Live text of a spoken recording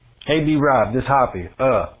Hey, B-Rob, this Hoppy.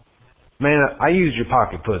 Man, I used your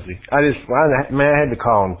pocket pussy. I had to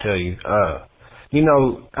call and tell you. You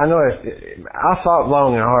know, I thought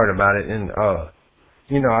long and hard about it, and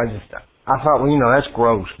you know, I thought, well, you know, that's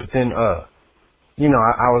gross. But then, you know,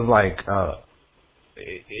 I was like,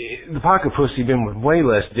 the pocket pussy been with way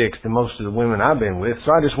less dicks than most of the women I've been with,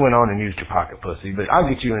 so I just went on and used your pocket pussy. But I'll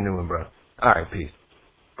get you a new one, bro. All right, peace.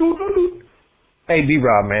 Hey,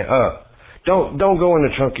 B-Rob, man, don't go in the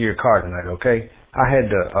trunk of your car tonight, okay? I had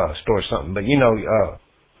to store something, but you know,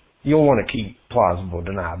 you'll want to keep plausible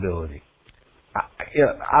deniability.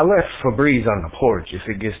 I left Febreze on the porch if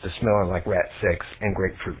it gets to smelling like rat sex and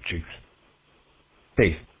grapefruit juice.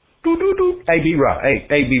 Peace. Hey,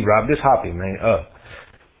 B-Rob, this Hoppy, man.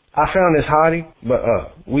 I found this hottie, but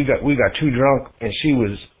we got too drunk, and she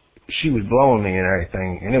was blowing me and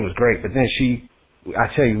everything, and it was great. But then I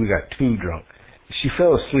tell you, we got too drunk. She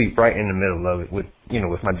fell asleep right in the middle of it with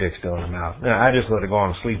my dick still in her mouth. Now, I just let her go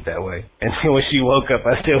on sleep that way. And then when she woke up,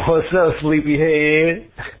 I said, "What's up,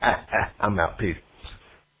 sleepyhead?" I'm out. Peace.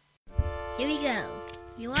 Here we go.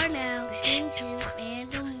 You are now listening to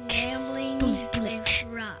Random Ramblings with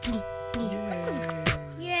Rob.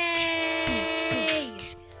 Yay!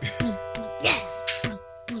 Yeah!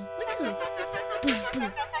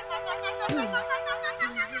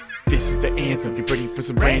 This is the anthem, you're ready for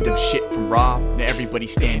some random shit from Rob. Now everybody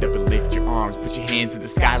stand up and lift your arms. Put your hands in the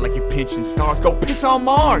sky like you're pinching stars. Go piss on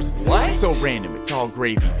Mars! What? It's so random, it's all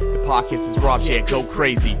gravy. The podcast is Rob, yeah, go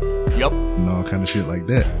crazy. Yup. And all kind of shit like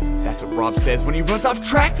that. That's what Rob says when he runs off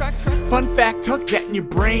track. Fun fact, tuck that in your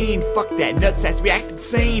brain. Fuck that, nutsacks, we act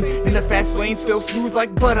insane. In the fast lane, still smooth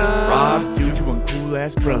like butter. Rob, dude, you one cool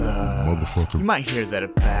ass brother. Motherfucker. You might hear that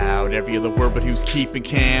about every other word, but who's keeping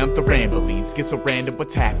count? The ramblings get so random,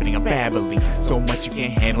 what's happening? I'm babbling so much you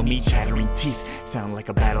can't handle me. Chattering teeth sound like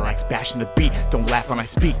a battle axe bashing the beat. Don't laugh when I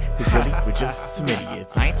speak, cause really, we're just some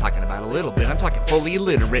idiots. I ain't talking about a little bit, I'm talking fully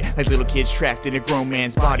illiterate. Like little kids trapped in a grown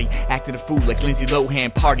man's body, acting a fool like Lindsay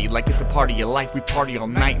Lohan party. Like it's a party of life, we party all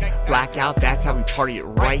night. Blackout, that's how we party it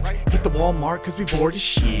right. Hit the Walmart cause we bored as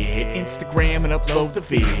shit. Instagram and upload the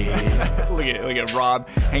vid. Look at Rob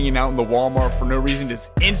hanging out in the Walmart for no reason,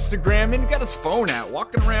 just Instagramming. Got his phone out,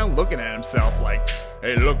 walking around looking at himself like,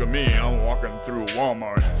 hey, look at me, I'm walking through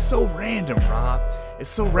Walmart. It's so random, Rob. It's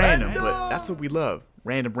so random, but that's what we love.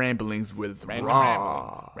 Random ramblings with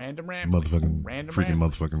Rob. Random ramblings. Motherfucking, random freaking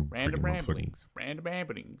ramblings. motherfucking, Random freaking ramblings. Random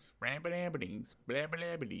ramblings. Random ramblings. Blah blah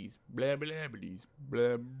blabbities. Blah blah blabbities.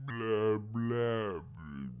 Blah blah blah.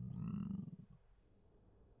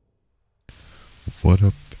 What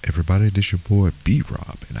up, everybody? This your boy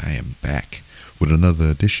B-Rob, and I am back with another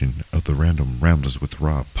edition of the Random Ramblers with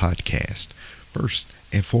Rob podcast. First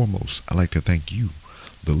and foremost, I'd like to thank you,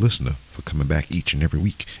 the listener, for coming back each and every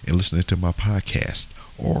week and listening to my podcast,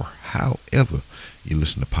 or however you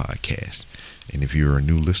listen to podcasts. And if you're a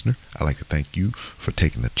new listener, I'd like to thank you for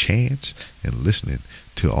taking a chance and listening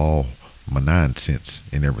to all my nonsense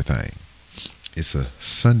and everything. It's a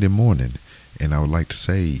Sunday morning, and I would like to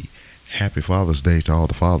say Happy Father's Day to all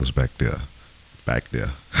the fathers back there,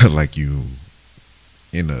 like you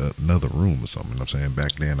in another room or something. You know what I'm saying?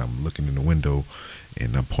 Back then, I'm looking in the window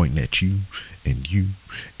and I'm pointing at you and you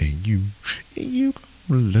and you and you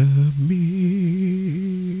gonna love me.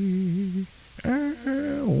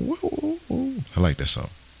 Whoa. I like that song.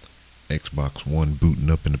 Xbox One booting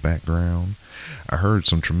up in the background. I heard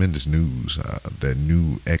some tremendous news. That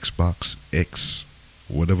new Xbox X,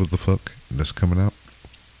 whatever the fuck that's coming out,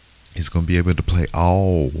 is gonna be able to play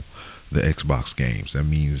all the Xbox games. That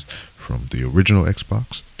means from the original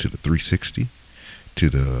Xbox to the 360 to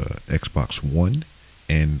the Xbox One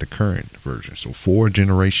and the current version. So 4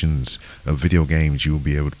 generations of video games you will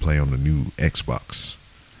be able to play on the new Xbox.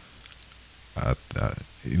 At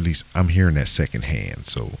least I'm hearing that secondhand,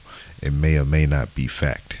 so it may or may not be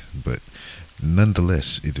fact, but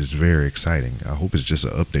nonetheless, it is very exciting. I hope it's just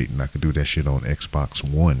an update and I can do that shit on Xbox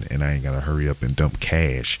One and I ain't gotta hurry up and dump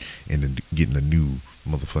cash into getting a new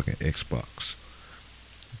motherfucking Xbox.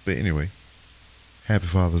 But anyway, happy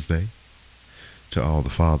Father's Day to all the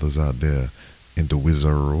fathers out there in the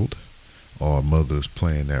wizard world, or mothers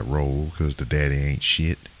playing that role because the daddy ain't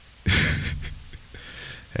shit.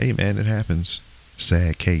 Hey man, it happens.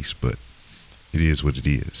 Sad case, but it is what it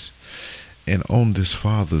is. And on this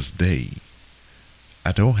Father's Day,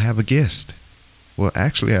 I don't have a guest. Well,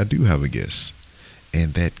 actually, I do have a guest,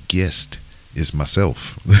 and that guest is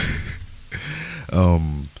myself.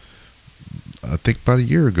 I think about a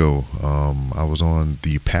year ago, I was on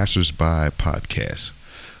the Passersby podcast,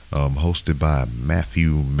 hosted by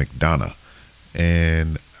Matthew McDonough,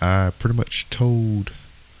 and I pretty much told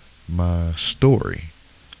my story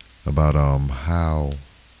about how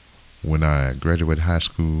when I graduated high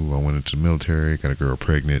school, I went into the military, got a girl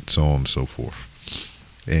pregnant, so on and so forth.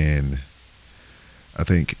 And I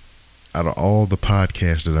think out of all the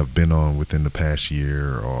podcasts that I've been on within the past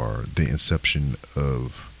year, or the inception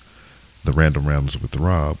of the Random Rambles with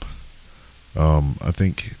Rob, I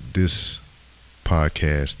think this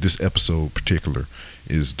podcast, this episode particular,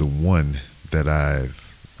 is the one that I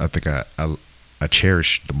think I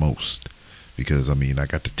cherish the most, because I mean I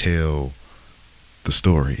got to tell the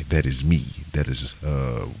story that is me, that is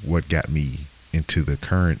what got me into the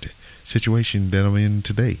current situation that I'm in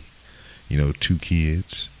today. 2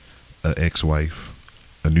 kids, an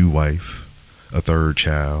ex-wife, a new wife, a third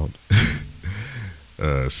child,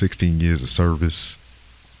 16 years of service,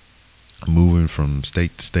 moving from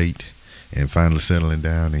state to state, and finally settling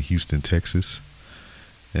down in Houston, Texas.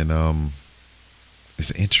 And it's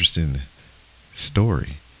an interesting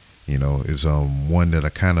story. It's one that I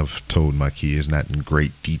kind of told my kids, not in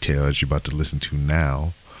great detail as you're about to listen to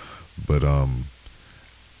now, but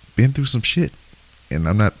been through some shit. And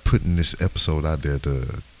I'm not putting this episode out there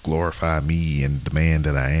to glorify me and the man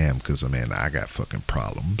that I am, because man, I got fucking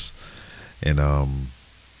problems. And I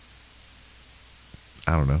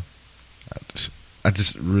don't know, I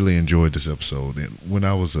just really enjoyed this episode. And when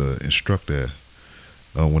I was an instructor,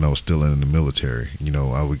 when I was still in the military,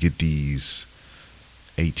 I would get these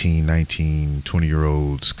 18, 19,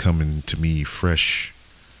 20-year-olds coming to me fresh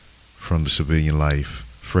from the civilian life,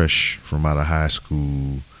 fresh from out of high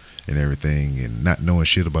school and everything, and not knowing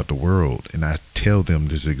shit about the world. And I tell them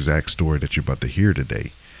this exact story that you're about to hear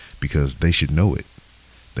today, because they should know it.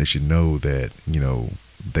 They should know that,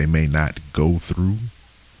 they may not go through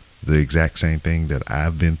the exact same thing that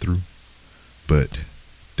I've been through, but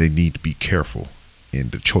they need to be careful in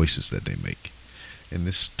the choices that they make. And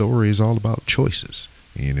this story is all about choices.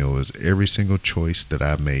 It's every single choice that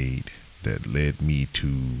I made that led me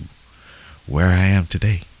to where I am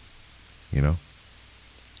today.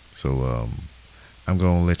 So I'm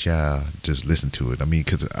gonna let y'all just listen to it. I mean,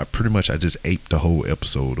 because I just aped the whole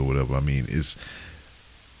episode or whatever. I mean, it's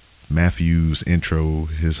Matthew's intro,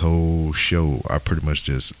 his whole show, I pretty much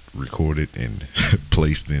just recorded and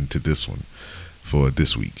placed into this one for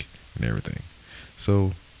this week and everything.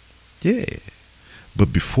 So, yeah.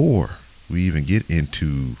 But before we even get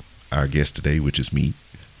into our guest today, which is me,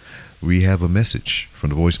 we have a message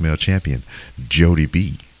from the voicemail champion, Jody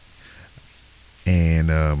B. And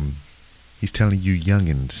he's telling you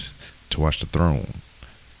youngins to watch The Throne.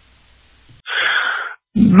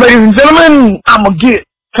 Ladies and gentlemen, I'ma get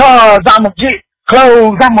cars, I'ma get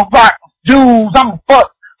clothes, I'ma rock dudes, I'ma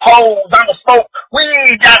fuck hoes, I'ma smoke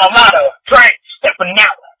weed, got a lot of drinks, stepping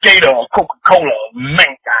out, Gator, Coca-Cola, man,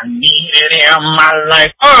 I need it in my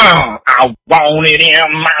life, I want it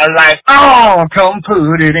in my life, come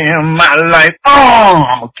put it in my life,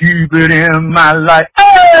 I'ma keep it in my life,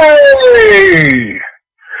 hey!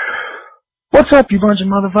 What's up, you bunch of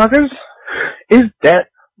motherfuckers? It's that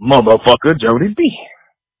motherfucker Jody B.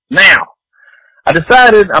 Now, I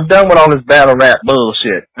decided I'm done with all this battle rap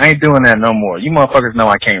bullshit. I ain't doing that no more. You motherfuckers know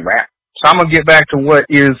I can't rap. So I'm gonna get back to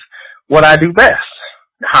what I do best.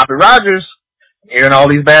 Hoppy Rogers, hearing all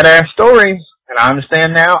these badass stories, and I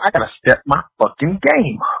understand now I gotta step my fucking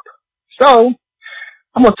game up. So,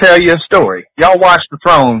 I'm gonna tell you a story. Y'all watch The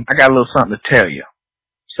Throne, I got a little something to tell you.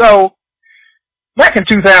 So, back in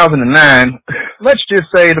 2009, let's just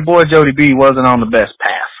say the boy Jody B wasn't on the best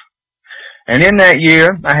path. And in that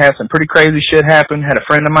year, I had some pretty crazy shit happen, had a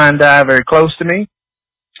friend of mine die very close to me,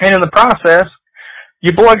 and in the process,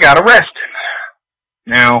 your boy got arrested.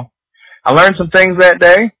 Now, I learned some things that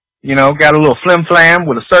day, got a little flim-flam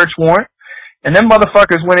with a search warrant, and them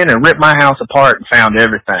motherfuckers went in and ripped my house apart and found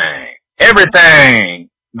everything. Everything!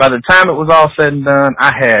 By the time it was all said and done,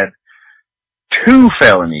 I had 2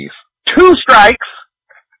 felonies, 2 strikes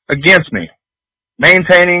against me.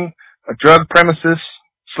 Maintaining a drug premises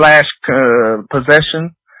 /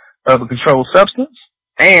 possession of a controlled substance,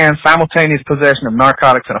 and simultaneous possession of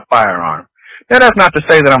narcotics and a firearm. Now, that's not to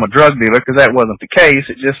say that I'm a drug dealer, because that wasn't the case.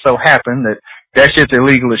 It just so happened that shit's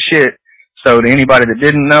illegal as shit. So to anybody that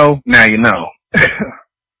didn't know, now you know.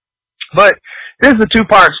 But this is a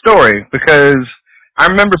 2-part story, because I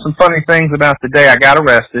remember some funny things about the day I got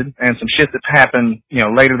arrested and some shit that happened,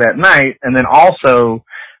 later that night. And then also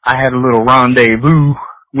I had a little rendezvous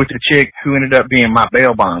with the chick who ended up being my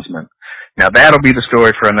bail bondsman. Now that'll be the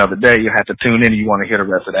story for another day. You'll have to tune in if you want to hear the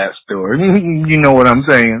rest of that story. You know what I'm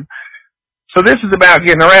saying. So this is about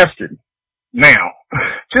getting arrested. Now,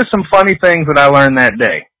 just some funny things that I learned that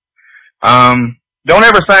day. Don't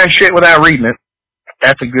ever sign shit without reading it.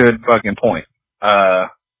 That's a good fucking point.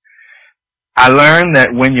 I learned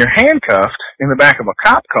that when you're handcuffed in the back of a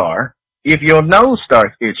cop car, if your nose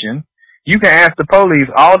starts itching, you can ask the police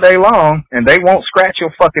all day long and they won't scratch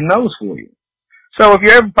your fucking nose for you. So if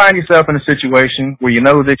you ever find yourself in a situation where your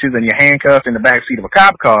nose itches and you're handcuffed in the back seat of a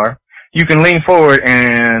cop car, you can lean forward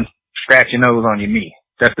and scratch your nose on your knee.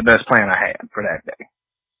 That's the best plan I had for that day.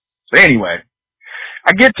 So anyway,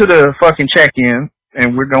 I get to the fucking check-in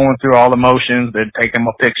and we're going through all the motions. They're taking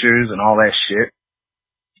my pictures and all that shit.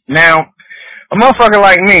 Now, a motherfucker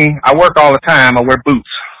like me, I work all the time. I wear boots.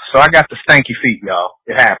 So I got the stanky feet, y'all.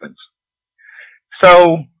 It happens.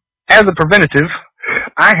 So, as a preventative,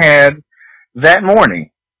 I had that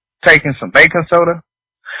morning taken some baking soda.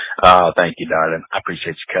 Oh, thank you, darling. I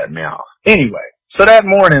appreciate you cutting me off. Anyway, so that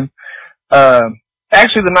morning,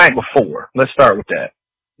 actually the night before, let's start with that.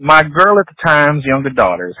 My girl at the time's younger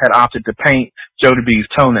daughters had opted to paint Jody B's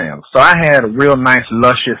toenails. So I had a real nice,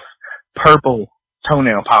 luscious, purple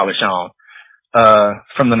toenail polish on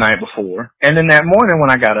from the night before. And then that morning when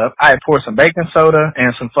I got up, I had poured some baking soda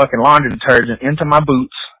and some fucking laundry detergent into my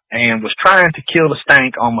boots and was trying to kill the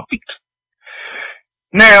stank on my feet.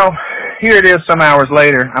 Now, here it is some hours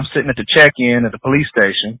later. I'm sitting at the check-in at the police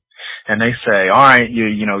station, and they say, all right,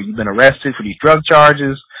 you've been arrested for these drug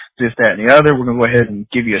charges, this, that, and the other. We're going to go ahead and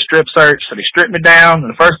give you a strip search. So they stripped me down,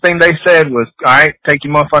 and the first thing they said was, all right, take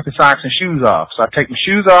your motherfucking socks and shoes off. So I take my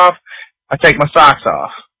shoes off, I take my socks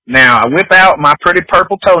off. Now, I whip out my pretty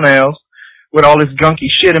purple toenails with all this gunky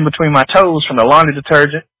shit in between my toes from the laundry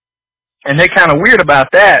detergent, and they're kind of weird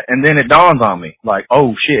about that, and then it dawns on me, like,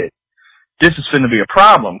 oh, shit. This is going to be a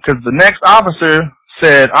problem, because the next officer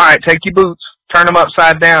said, all right, take your boots, turn them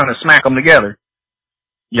upside down, and smack them together.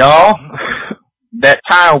 Y'all, that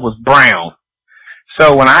tile was brown.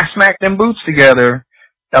 So when I smacked them boots together,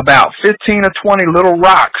 about 15 or 20 little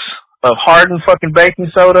rocks of hardened fucking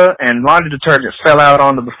baking soda and laundry detergent fell out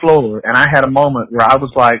onto the floor, and I had a moment where I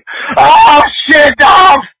was like, oh, shit,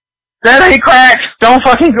 dog! That ain't crack! Don't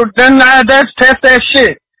fucking go, test that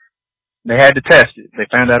shit! They had to test it. They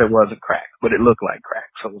found out it wasn't crack, but it looked like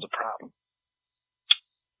crack, so it was a problem.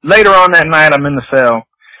 Later on that night, I'm in the cell.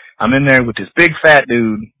 I'm in there with this big fat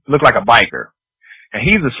dude, looked like a biker. And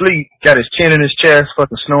he's asleep, got his chin in his chest,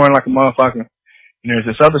 fucking snoring like a motherfucker. And there's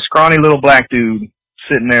this other scrawny little black dude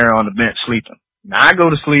sitting there on the bench sleeping. Now I go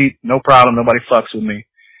to sleep, no problem, nobody fucks with me.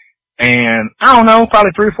 And I don't know,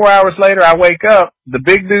 probably 3 or 4 hours later, I wake up, the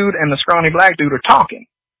big dude and the scrawny black dude are talking.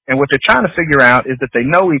 And what they're trying to figure out is that they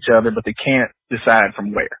know each other, but they can't decide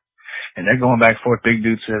from where. And they're going back and forth. Big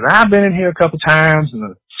dude says, I've been in here a couple times. And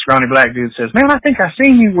the scrawny black dude says, man, I think I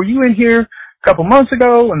seen you. Were you in here a couple months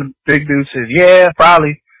ago? And the big dude says, yeah,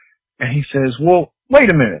 probably. And he says, well,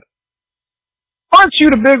 wait a minute. Aren't you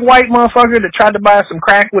the big white motherfucker that tried to buy some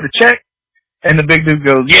crack with a check? And the big dude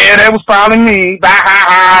goes, yeah, that was probably me. Bah, ha,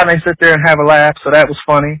 ha. And they sit there and have a laugh. So that was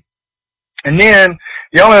funny. And then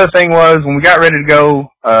the only other thing was when we got ready to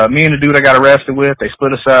go, me and the dude I got arrested with, they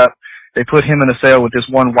split us up. They put him in a cell with this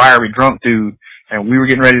one wiry drunk dude, and we were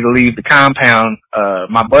getting ready to leave the compound.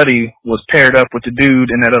 My buddy was paired up with the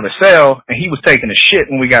dude in that other cell, and he was taking a shit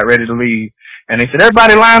when we got ready to leave. And they said,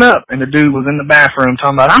 everybody line up. And the dude was in the bathroom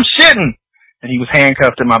talking about, I'm shitting. And he was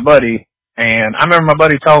handcuffed to my buddy. And I remember my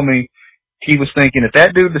buddy told me he was thinking if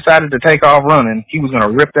that dude decided to take off running, he was going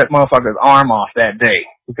to rip that motherfucker's arm off that day,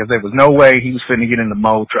 because there was no way he was finna get into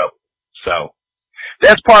mold trouble. So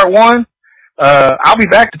that's part one. I'll be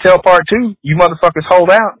back to tell part two. You motherfuckers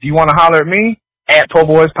hold out. Do you want to holler at me? At Po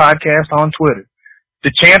Boys Podcast on Twitter.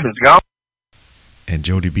 The champ is gone. And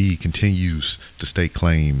Jody B continues to stake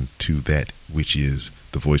claim to that which is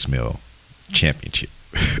the voicemail championship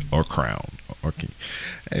or crown or king.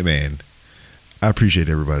 Hey man, I appreciate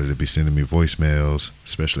everybody that be sending me voicemails,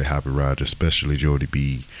 especially Hobby Roger, especially Jody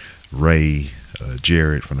B, Ray,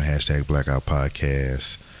 Jared from the hashtag Blackout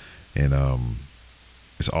Podcast. And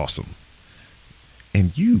it's awesome.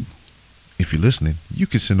 And you, if you're listening, you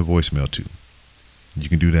can send a voicemail too. You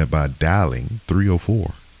can do that by dialing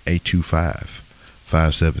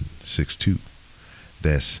 304-825-5762.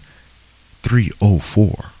 That's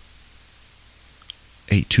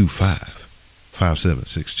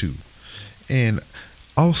 304-825-5762. And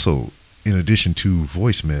also, in addition to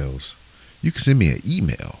voicemails, you can send me an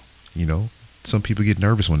email. You know, some people get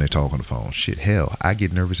nervous when they talk on the phone. Shit, hell, I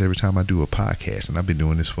get nervous every time I do a podcast, and I've been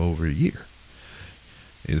doing this for over a year.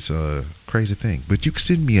 It's a crazy thing. But you can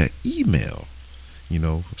send me an email. You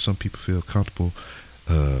know, some people feel comfortable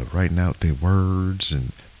writing out their words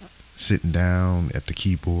and sitting down at the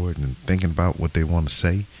keyboard and thinking about what they want to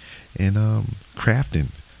say and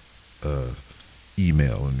crafting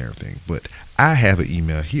email and everything. But I have an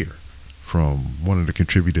email here from one of the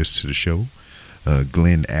contributors to the show,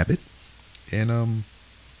 Glenn Abbott. And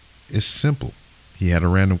it's simple. He had a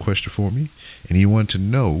random question for me, and he wanted to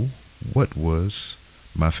know what was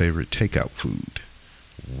my favorite takeout food,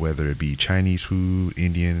 whether it be Chinese food,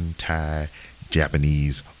 Indian, Thai,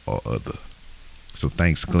 Japanese, or other. So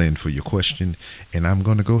thanks, Glenn, for your question, and I'm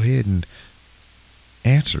going to go ahead and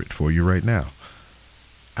answer it for you right now.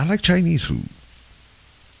 I like Chinese food.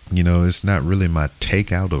 You know, it's not really my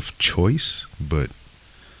takeout of choice, but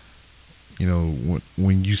you know,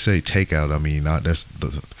 when you say takeout, I mean, that's the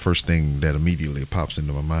first thing that immediately pops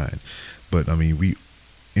into my mind. But I mean,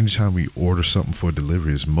 anytime we order something for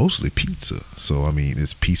delivery, it's mostly pizza. So I mean,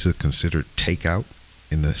 is pizza considered takeout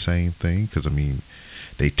in the same thing? Because I mean,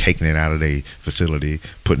 they taking it out of their facility,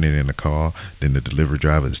 putting it in a car, then the delivery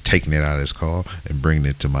driver is taking it out of his car and bringing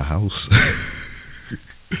it to my house.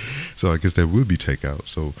 So I guess that would be takeout.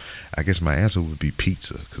 So I guess my answer would be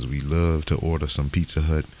pizza, because we love to order some Pizza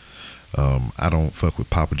Hut. I don't fuck with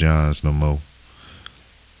Papa John's no more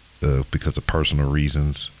because of personal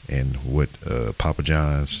reasons and what Papa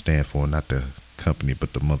John's stand for. Not the company,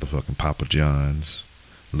 but the motherfucking Papa John's.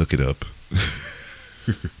 Look it up.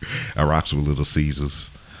 I rocks with Little Caesars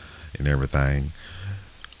and everything.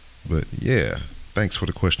 But yeah, thanks for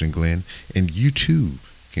the question, Glenn. And you too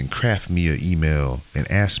can craft me an email and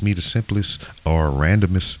ask me the simplest or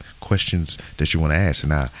randomest questions that you want to ask,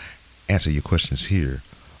 and I answer your questions here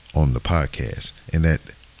on the podcast. And that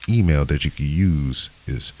email that you can use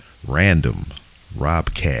is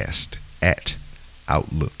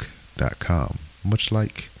randomrobcast@outlook.com, much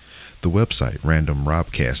like the website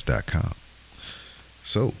randomrobcast.com.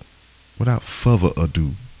 So without further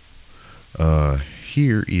ado,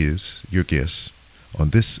 here is your guest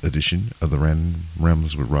on this edition of the Random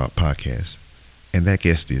Ramblings with Rob podcast, and that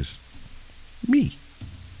guest is me.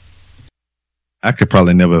 I could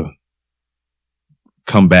probably never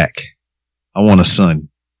come back. I want a son,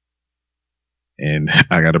 and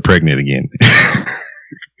I got her pregnant again,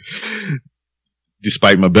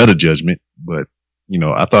 despite my better judgment. But you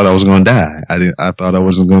know, I thought I was going to die. I thought I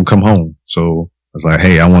wasn't going to come home. So I was like,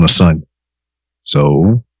 hey, I want a son.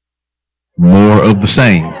 So more of the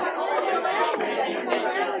same.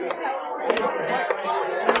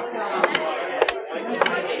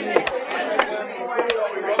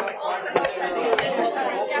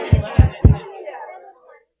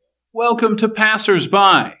 Welcome to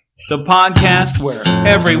Passersby, the podcast where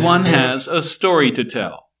everyone has a story to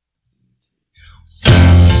tell.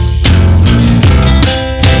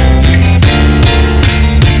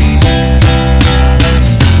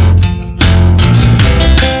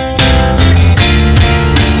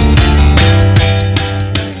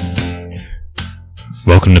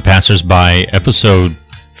 Welcome to Passersby, episode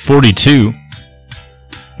 42.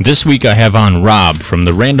 This week I have on Rob from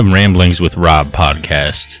the Random Ramblings with Rob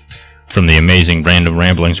podcast, from the amazing Random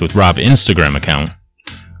Ramblings with Rob Instagram account,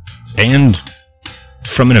 and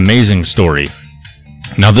from an amazing story.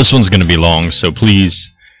 Now this one's going to be long, so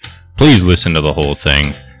please listen to the whole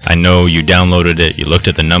thing. I know you downloaded it, you looked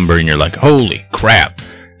at the number, and you're like, holy crap.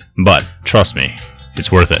 But trust me,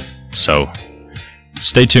 it's worth it. So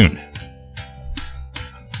stay tuned.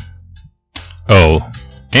 Oh,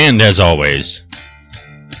 and as always,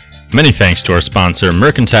 many thanks to our sponsor,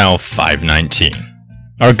 Mercantile 519.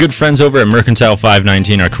 Our good friends over at Mercantile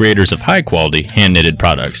 519 are creators of high-quality, hand-knitted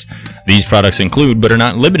products. These products include, but are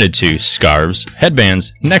not limited to, scarves,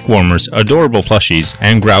 headbands, neck warmers, adorable plushies,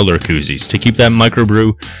 and growler koozies to keep that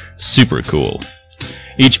microbrew super cool.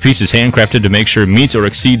 Each piece is handcrafted to make sure it meets or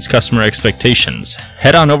exceeds customer expectations.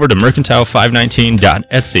 Head on over to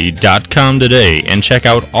mercantile519.etsy.com today and check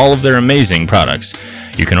out all of their amazing products.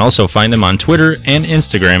 You can also find them on Twitter and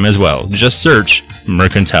Instagram as well. Just search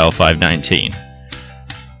Mercantile519.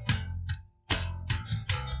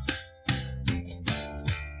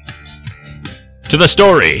 To the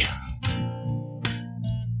story.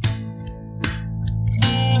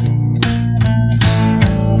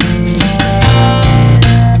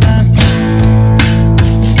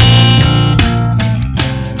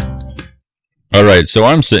 Alright, so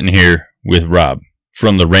I'm sitting here with Rob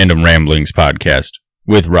from the Random Ramblings podcast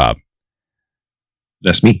with Rob.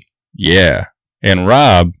 That's me. Yeah. And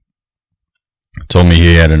Rob told me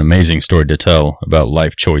he had an amazing story to tell about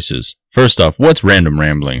life choices. First off, what's Random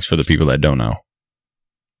Ramblings for the people that don't know?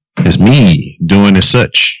 It's me doing as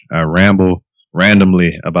such. I ramble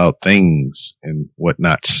randomly about things and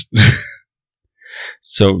whatnots.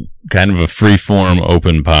 So, kind of a free-form,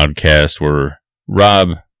 open podcast where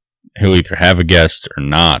Rob, he'll either have a guest or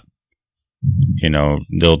not. You know,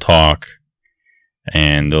 they'll talk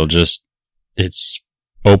and they'll just, it's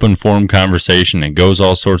open form conversation. It goes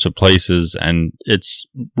all sorts of places and it's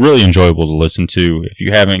really enjoyable to listen to. If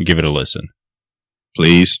you haven't, give it a listen.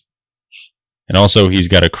 Please. And also, he's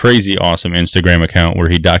got a crazy awesome Instagram account where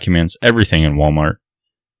he documents everything in Walmart.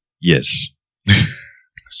 Yes.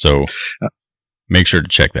 So make sure to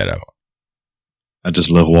check that out. I just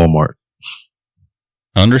love Walmart.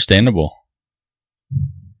 Understandable.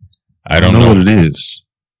 I don't know what it is.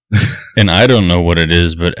 And I don't know what it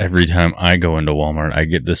is, but every time I go into Walmart, I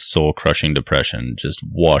get this soul-crushing depression just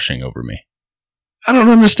washing over me. I don't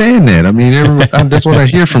understand that. I mean, that's what I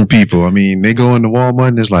hear from people. I mean, they go into Walmart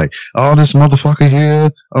and it's like, oh, this motherfucker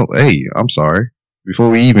here. Oh, hey, I'm sorry.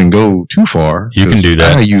 Before we even go too far. You can do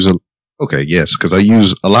that. Okay, yes, because I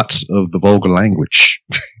use a lot of the vulgar language.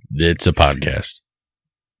 It's a podcast.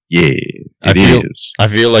 Yeah, it is. I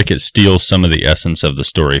feel like it steals some of the essence of the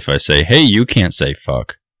story if I say, hey, you can't say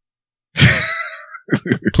fuck.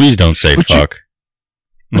 Please don't say fuck.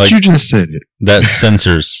 But you just said it. That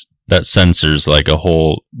censors like a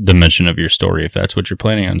whole dimension of your story if that's what you're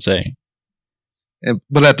planning on saying.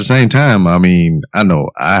 But at the same time, I mean, I know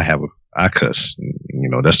I cuss. You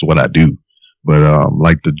know, that's what I do. But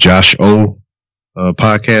like the Josh O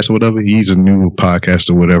podcast or whatever, he's a new podcast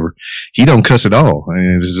or whatever. He don't cuss at all.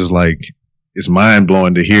 And it's just like, it's mind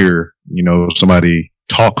blowing to hear, you know, somebody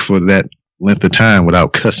talk for that length of time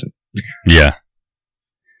without cussing. Yeah.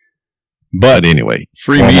 But anyway,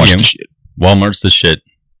 free Walmart's medium. the shit. Walmart's the shit.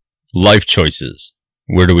 Life choices.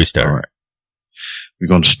 Where do we start? All right. We're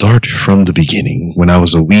going to start from the beginning. When I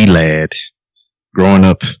was a wee lad, growing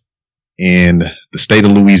up in the state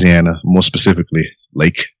of Louisiana, more specifically,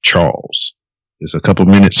 Lake Charles. It's a couple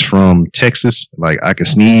minutes from Texas. Like, I can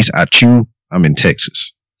sneeze, I chew, I'm in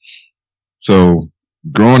Texas. So,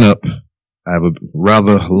 growing up, I have a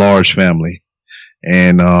rather large family,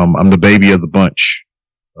 and I'm the baby of the bunch.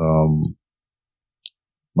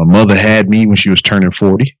 My mother had me when she was turning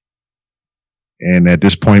 40. And at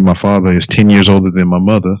this point, my father is 10 years older than my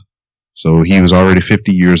mother. So he was already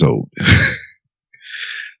 50 years old.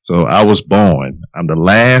 So I was born. I'm the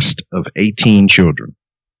last of 18 children.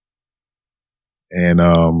 And,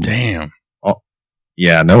 damn.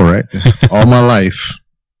 Yeah, I know, right? All my life,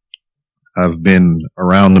 I've been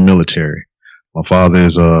around the military. My father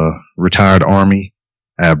is a retired Army.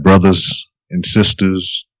 I have brothers and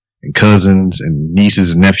sisters and cousins and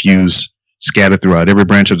nieces and nephews scattered throughout every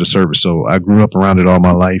branch of the service. So I grew up around it all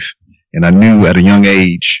my life. And I knew at a young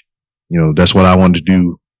age, you know, that's what I wanted to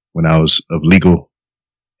do when I was of legal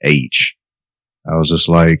age. I was just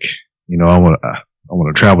like, you know, I want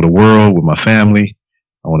to travel the world with my family.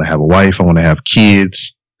 I want to have a wife. I want to have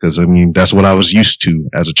kids. Because, I mean, that's what I was used to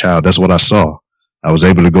as a child. That's what I saw. I was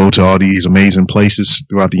able to go to all these amazing places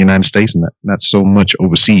throughout the United States, and not so much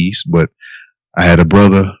overseas, but I had a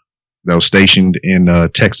brother that was stationed in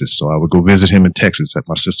Texas. So I would go visit him in Texas.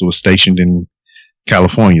 My sister was stationed in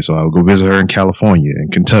California. So I would go visit her in California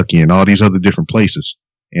and Kentucky and all these other different places.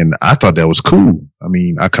 And I thought that was cool. I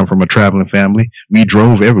mean, I come from a traveling family. We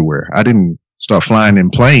drove everywhere. I didn't start flying in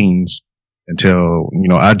planes until, you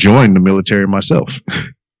know, I joined the military myself.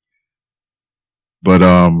 But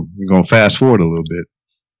we're going to fast forward a little bit.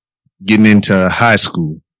 Getting into high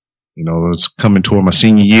school. You know, it's coming toward my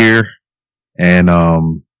senior year, and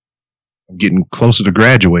I'm getting closer to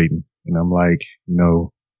graduating. And I'm like, you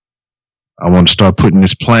know, I want to start putting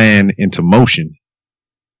this plan into motion.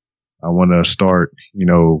 I want to start, you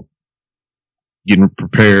know, getting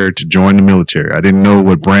prepared to join the military. I didn't know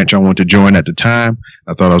what branch I wanted to join at the time.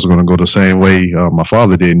 I thought I was going to go the same way my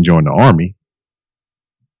father did and join the Army.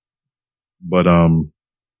 But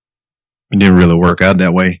it didn't really work out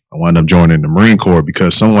that way. I wound up joining the Marine Corps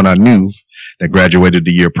because someone I knew that graduated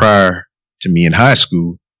the year prior to me in high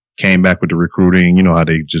school came back with the recruiting. You know how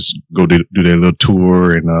they just go do their little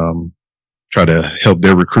tour and try to help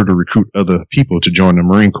their recruiter recruit other people to join the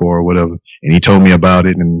Marine Corps or whatever. And he told me about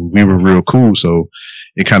it, and we were real cool. So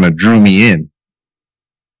it kind of drew me in.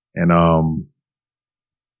 And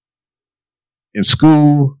in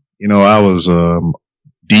school, you know, I was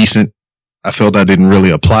decent. I felt I didn't really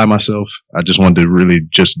apply myself. I just wanted to really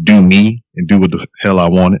just do me and do what the hell I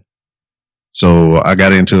wanted. So I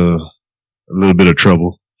got into a little bit of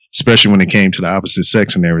trouble, especially when it came to the opposite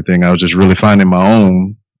sex and everything. I was just really finding my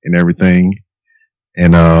own and everything.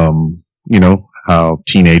 And, you know, how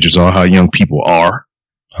teenagers are, how young people are.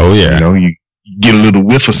 Oh, yeah. You know, you get a little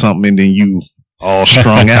whiff of something and then you all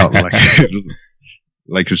strung out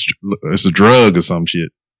like it's a drug or some shit.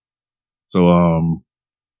 So,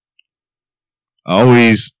 I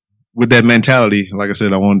always, with that mentality, like I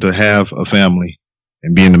said, I wanted to have a family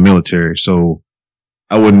and be in the military. So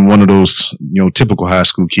I wasn't one of those, you know, typical high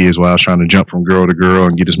school kids where I was trying to jump from girl to girl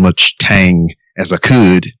and get as much tang as I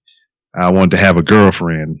could. I wanted to have a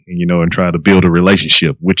girlfriend, you know, and try to build a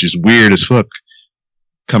relationship, which is weird as fuck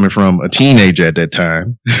coming from a teenager at that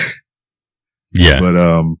time. Yeah.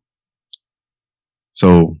 But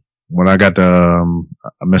so when I got to I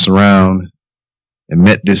mess around and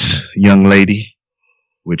met this young lady,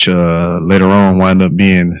 which later on wound up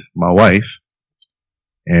being my wife,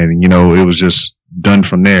 and it was just done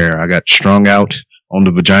from there. I got strung out on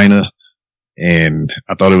the vagina, and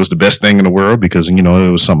I thought it was the best thing in the world because it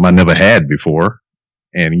was something I never had before,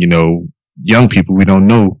 and young people, we don't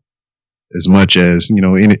know as much as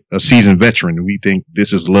a seasoned veteran. We think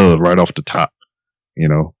this is love right off the top.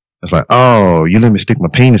 It's like, oh, you let me stick my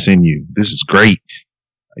penis in you. This is great.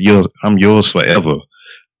 I'm yours forever.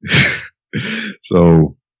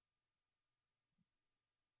 So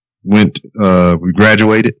we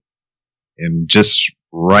graduated, and just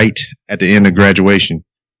right at the end of graduation,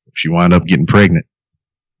 she wound up getting pregnant.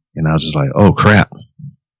 And I was just like, oh crap.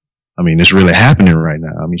 I mean, it's really happening right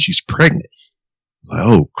now. I mean, she's pregnant. Like,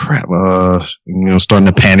 oh crap. Starting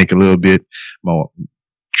to panic a little bit.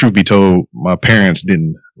 Truth be told, my parents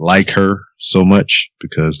didn't like her so much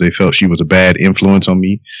because they felt she was a bad influence on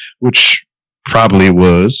me, which probably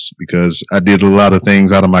was because I did a lot of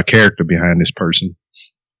things out of my character behind this person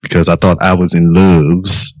because I thought I was in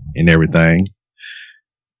loves and everything.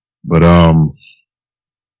 But as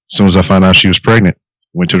soon as I found out she was pregnant,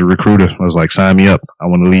 went to the recruiter. I was like, sign me up. I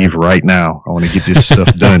want to leave right now. I want to get this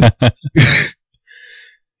stuff done.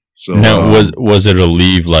 So now, was it a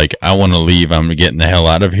leave like, I want to leave, I'm getting the hell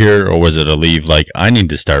out of here? Or was it a leave like, I need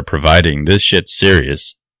to start providing, this shit's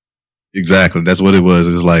serious? Exactly. That's what it was.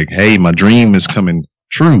 It was like, hey, my dream is coming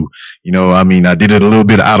true. I mean, I did it a little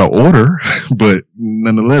bit out of order, but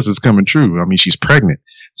nonetheless, it's coming true. I mean, she's pregnant.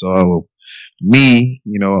 So me,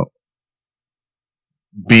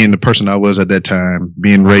 being the person I was at that time,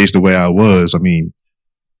 being raised the way I was, I mean,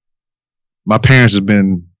 my parents have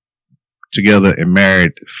been together and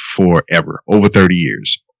married forever, over 30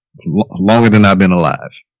 years, longer than I've been alive.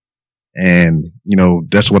 And,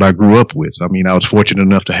 that's what I grew up with. I mean, I was fortunate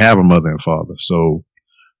enough to have a mother and father. So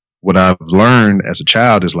what I've learned as a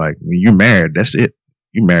child is like, when you're married, that's it.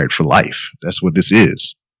 You're married for life. That's what this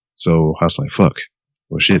is. So I was like, fuck,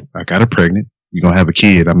 well shit, I got her pregnant. You're going to have a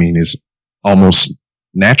kid. I mean, it's almost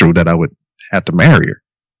natural that I would have to marry her,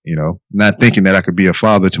 not thinking that I could be a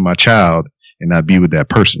father to my child and not be with that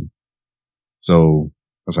person. So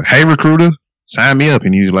I was like, hey, recruiter, sign me up.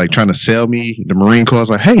 And he was like trying to sell me the Marine Corps. I was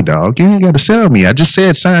like, hey, dog, you ain't got to sell me. I just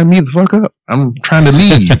said sign me the fuck up. I'm trying to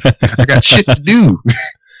leave. I got shit to do.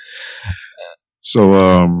 So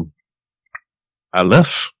I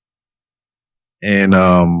left. And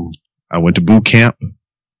I went to boot camp.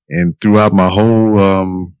 And throughout my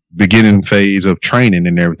whole beginning phase of training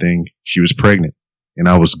and everything, she was pregnant. And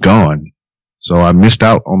I was gone. So I missed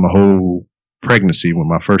out on the whole pregnancy with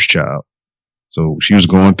my first child. So she was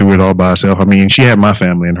going through it all by herself. I mean, she had my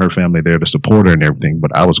family and her family there to support her and everything,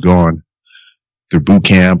 but I was gone through boot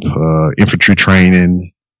camp, infantry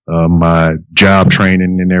training, my job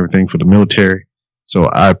training and everything for the military. So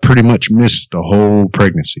I pretty much missed the whole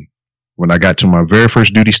pregnancy. When I got to my very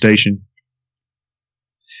first duty station,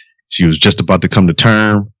 she was just about to come to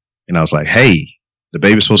term, and I was like, hey, the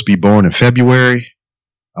baby's supposed to be born in February.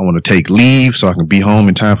 I want to take leave so I can be home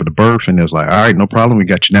in time for the birth. And it was like, all right, no problem. We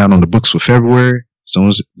got you down on the books for February. As soon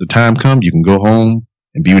as the time comes, you can go home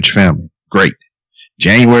and be with your family. Great.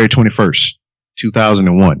 January 21st,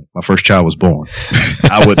 2001, my first child was born.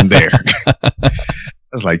 I wasn't there. I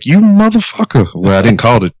was like, you motherfucker. Well, I didn't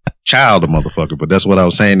call the child a motherfucker, but that's what I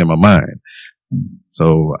was saying in my mind.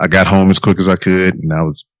 So I got home as quick as I could, and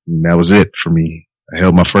that was it for me. I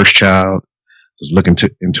held my first child, was looking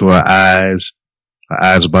into her eyes. Her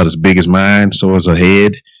eyes about as big as mine, so was her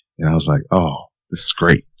head. And I was like, oh, this is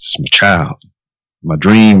great. This is my child. My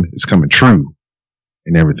dream is coming true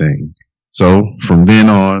and everything. So from then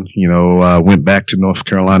on, I went back to North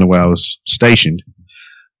Carolina where I was stationed.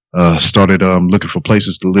 Started looking for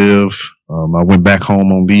places to live. I went back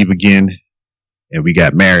home on leave again, and we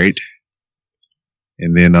got married.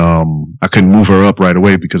 And then I couldn't move her up right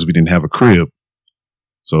away because we didn't have a crib.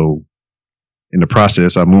 So in the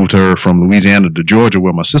process, I moved her from Louisiana to Georgia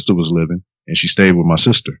where my sister was living, and she stayed with my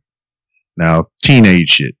sister. Now,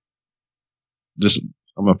 teenage shit.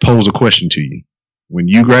 I'm going to pose a question to you. When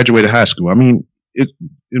you graduated high school, I mean, it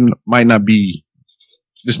might not be,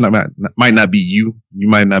 might not be you. You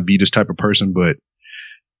might not be this type of person, but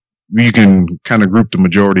you can kind of group the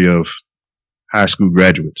majority of high school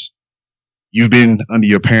graduates. You've been under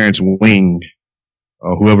your parents' wing,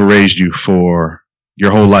 or whoever raised you, for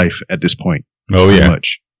your whole life at this point. Oh, yeah.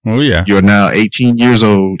 Much. Oh, yeah. You're now 18 years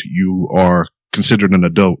old. You are considered an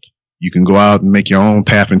adult. You can go out and make your own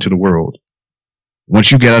path into the world.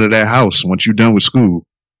 Once you get out of that house, once you're done with school,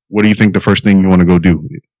 what do you think the first thing you want to go do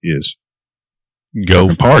is? Go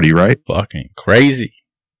party, right? Fucking crazy.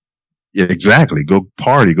 Yeah, exactly. Go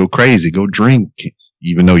party, go crazy, go drink,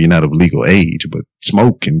 even though you're not of legal age, but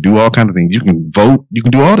smoke and do all kinds of things. You can vote, you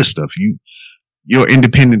can do all this stuff. Your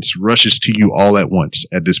independence rushes to you all at once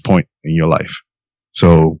at this point in your life.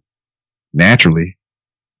 So naturally,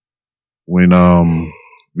 when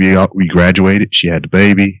we graduated, she had the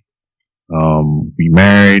baby. We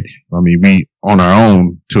married. I mean, we on our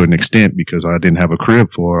own to an extent because I didn't have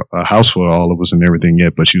a house for all of us and everything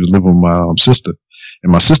yet, but she was living with my sister.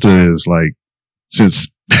 And my sister is like,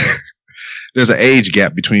 since there's an age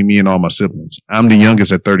gap between me and all my siblings. I'm the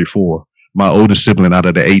youngest at 34. My oldest sibling out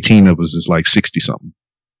of the 18 of us is like 60 something.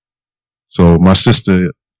 So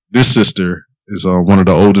this sister is one of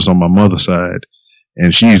the oldest on my mother's side,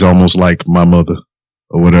 and she's almost like my mother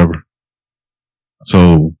or whatever.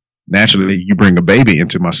 So naturally, you bring a baby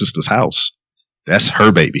into my sister's house. That's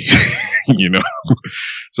her baby, you know?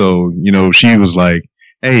 So, you know, she was like,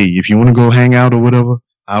 hey, if you want to go hang out or whatever,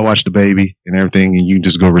 I'll watch the baby and everything, and you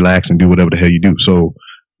just go relax and do whatever the hell you do. So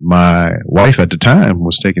my wife at the time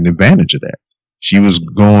was taking advantage of that. She was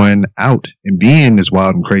going out and being this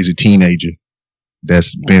wild and crazy teenager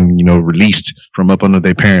that's been, you know, released from up under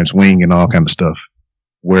their parents' wing and all kind of stuff.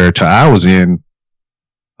 Where I was in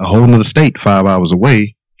a whole nother state 5 hours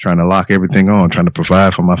away, trying to lock everything on, trying to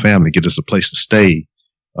provide for my family, get us a place to stay.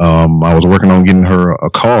 I was working on getting her a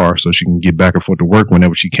car so she can get back and forth to work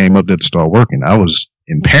whenever she came up there to start working. I was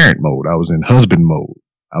in parent mode. I was in husband mode.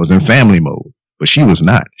 I was in family mode. But she was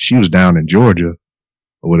not. She was down in Georgia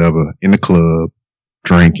or whatever, in the club,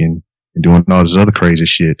 drinking and doing all this other crazy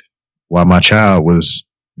shit while my child was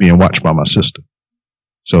being watched by my sister.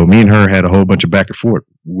 So me and her had a whole bunch of back and forth,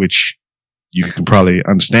 which you can probably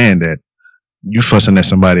understand that you fussing at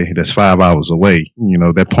somebody that's 5 hours away, you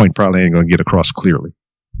know, that point probably ain't going to get across clearly.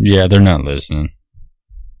 Yeah, they're not listening.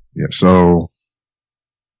 Yeah, so,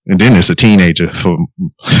 and then it's a teenager.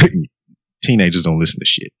 Teenagers don't listen to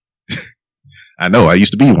shit. I know, I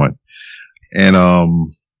used to be one. And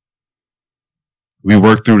we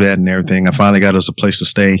worked through that and everything. I finally got us a place to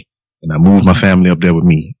stay, and I moved my family up there with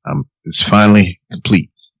me. It's finally complete.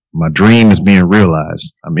 My dream is being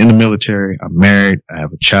realized. I'm in the military. I'm married. I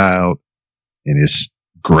have a child, and it's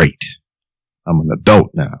great. I'm an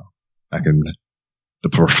adult now.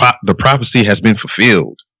 The prophecy has been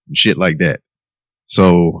fulfilled and shit like that.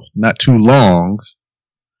 So not too long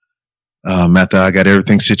after I got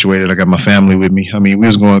everything situated, I got my family with me. I mean, we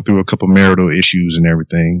was going through a couple marital issues and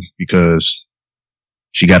everything because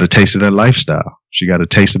she got a taste of that lifestyle. She got a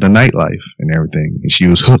taste of the nightlife and everything, and she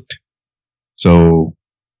was hooked. So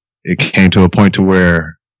it came to a point to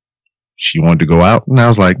where she wanted to go out, and I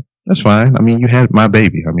was like, that's fine. I mean, you had my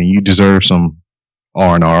baby. I mean, you deserve some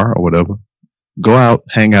R&R or whatever. Go out,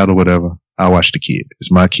 hang out or whatever. I'll watch the kid.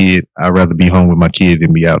 It's my kid. I'd rather be home with my kid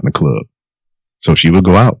than be out in the club. So she would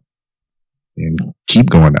go out and keep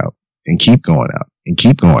going out and keep going out and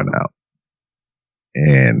keep going out.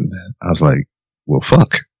 And I was like, well,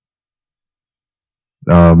 fuck.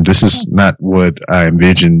 This is not what I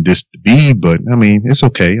envisioned this to be, but I mean, it's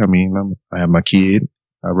okay. I mean, I have my kid.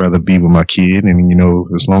 I'd rather be with my kid. And, you know,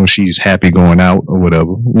 as long as she's happy going out or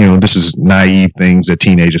whatever, you know, this is naive things that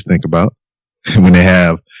teenagers think about when they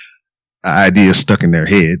have ideas stuck in their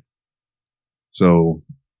head. So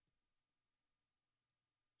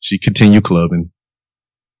she continued clubbing.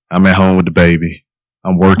 I'm at home with the baby.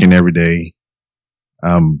 I'm working every day.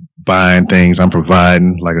 I'm buying things. I'm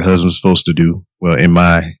providing like a husband's supposed to do. Well, in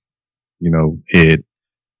my, you know, head.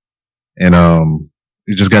 And,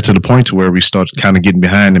 it just got to the point to where we started kind of getting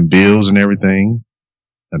behind in bills and everything.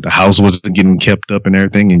 And the house wasn't getting kept up and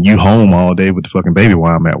everything. And you home all day with the fucking baby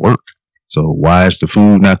while I'm at work. So why is the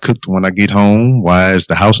food not cooked when I get home? Why is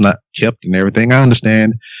the house not kept and everything? I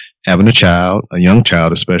understand having a child, a young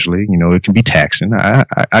child especially, you know, it can be taxing.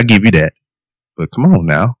 I give you that. But come on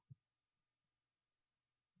now.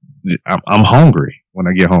 I'm hungry when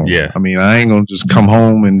I get home. Yeah. I mean, I ain't gonna just come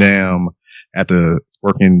home and damn after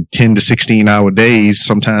working 10 to 16 hour days,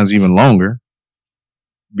 sometimes even longer,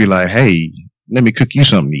 be like, hey, let me cook you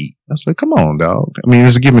something to eat. I was like, come on, dog. I mean,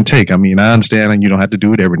 it's a give and take. I mean, I understand and you don't have to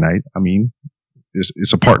do it every night. I mean,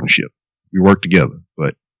 it's a partnership. We work together,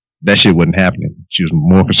 but that shit wasn't happening. She was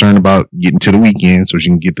more concerned about getting to the weekend so she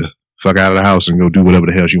can get the fuck out of the house and go do whatever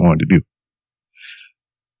the hell she wanted to do.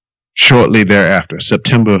 Shortly thereafter,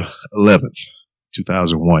 September 11th,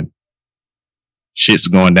 2001, shit's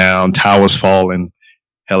going down, towers falling,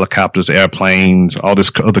 helicopters, airplanes, all this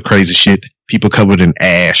other crazy shit, people covered in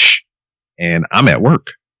ash, and I'm at work.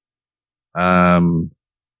 I'm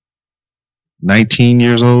 19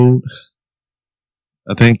 years old.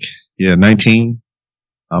 I think. Yeah, 19.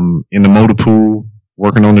 I'm in the motor pool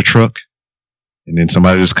working on the truck. And then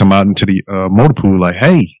somebody just come out into the motor pool like,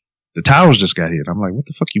 hey, the towers just got hit. I'm like, what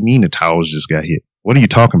the fuck you mean the towers just got hit? What are you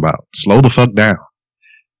talking about? Slow the fuck down.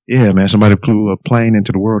 Yeah, man, somebody flew a plane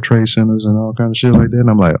into the World Trade Centers and all kinds of shit like that. And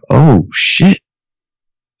I'm like, oh, shit.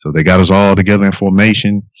 So they got us all together in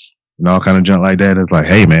formation and all kind of junk like that. It's like,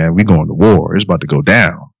 hey, man, we going to war. It's about to go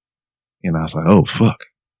down. And I was like, oh, fuck.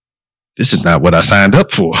 This is not what I signed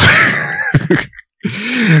up for.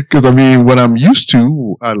 Because, I mean, what I'm used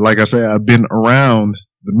to, like I said, I've been around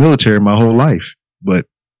the military my whole life. But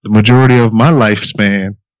the majority of my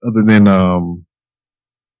lifespan, other than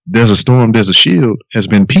there's a storm, there's a shield, has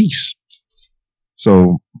been peace.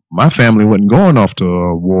 So my family wasn't going off to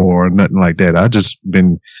a war or nothing like that. I just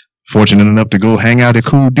been fortunate enough to go hang out at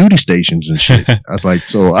cool duty stations and shit. I was like,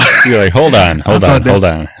 so you're like, hold on.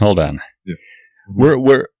 Yeah.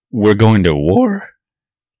 We're going to war.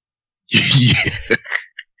 Yeah.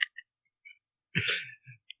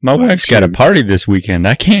 My wife's got a party this weekend.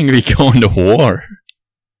 I can't be going to war.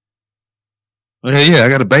 Yeah, I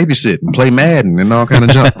got to babysit and play Madden and all kind of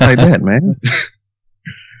junk like that, man.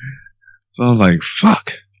 So I was like,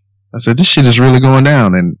 fuck. I said, this shit is really going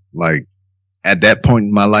down. And like, at that point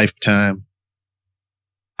in my lifetime,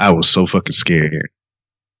 I was so fucking scared.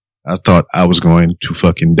 I thought I was going to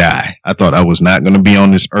fucking die. I thought I was not going to be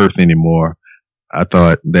on this earth anymore. I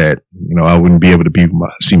thought that, you know, I wouldn't be able to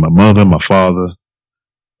see my mother, my father,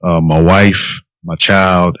 my wife, my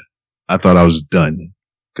child. I thought I was done.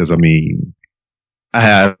 Cause I mean, I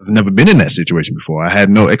have never been in that situation before. I had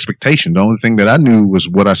no expectation. The only thing that I knew was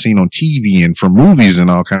what I seen on TV and from movies and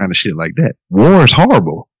all kind of shit like that. War is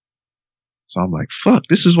horrible. So I'm like, fuck,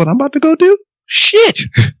 this is what I'm about to go do? Shit.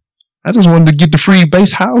 I just wanted to get the free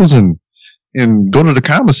base housing and go to the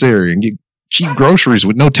commissary and get cheap groceries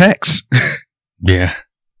with no tax. Yeah.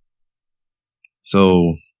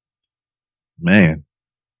 So, man,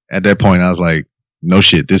 at that point, I was like, no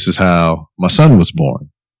shit, this is how my son was born.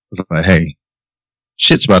 I was like, hey,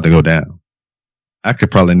 shit's about to go down. I could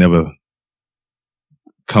probably never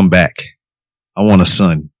come back. I want a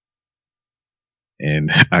son. And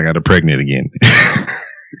I got her pregnant again.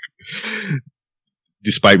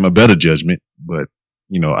 Despite my better judgment, but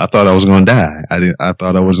you know, I thought I was going to die. I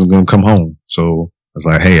thought I wasn't going to come home. So I was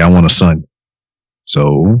like, hey, I want a son.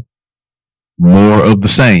 So more of the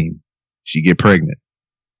same. She get pregnant.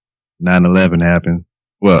 9/11 happened.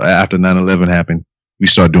 Well, after 9/11 happened, we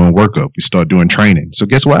start doing workup. We start doing training. So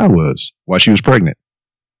guess where I was while she was pregnant?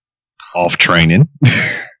 Off training.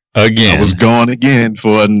 Again. I was gone again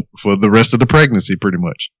for the rest of the pregnancy, pretty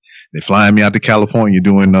much. They flying me out to California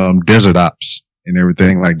doing desert ops and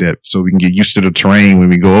everything like that, so we can get used to the terrain when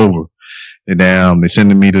we go over. And they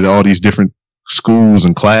sending me to all these different schools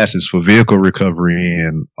and classes for vehicle recovery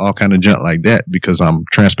and all kind of junk like that because I'm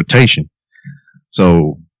transportation.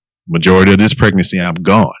 So majority of this pregnancy, I'm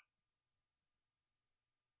gone.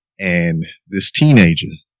 And this teenager,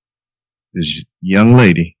 this young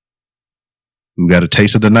lady who got a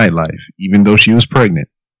taste of the nightlife, even though she was pregnant,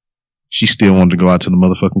 she still wanted to go out to the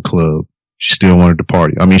motherfucking club. She still wanted to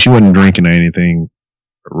party. I mean, she wasn't drinking or anything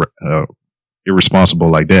irresponsible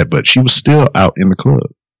like that, but she was still out in the club.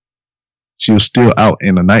 She was still out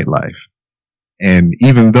in the nightlife. And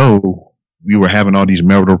even though we were having all these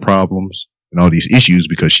marital problems and all these issues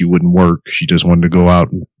because she wouldn't work, she just wanted to go out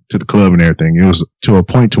to the club and everything. It was to a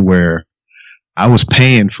point to where I was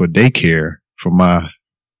paying for daycare for my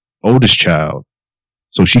oldest child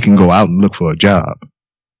so she can go out and look for a job.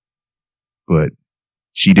 But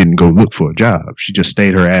she didn't go look for a job. She just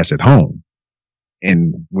stayed her ass at home.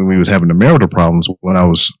 And when we was having the marital problems, when I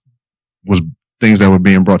was things that were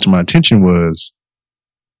being brought to my attention was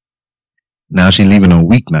now she leaving on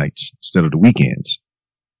weeknights instead of the weekends.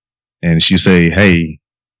 And she say, hey,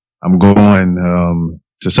 I'm going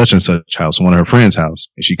to such and such house, one of her friend's house.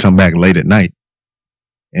 And she come back late at night.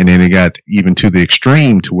 And then it got even to the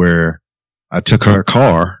extreme to where I took her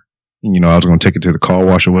car. You know, I was going to take it to the car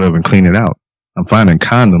wash or whatever and clean it out. I'm finding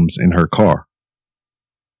condoms in her car.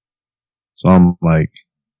 So I'm like,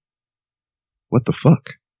 what the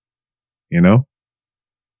fuck? You know?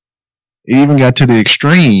 It even got to the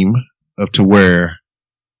extreme of to where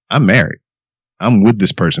I'm married. I'm with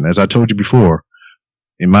this person. As I told you before,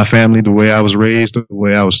 in my family, the way I was raised, the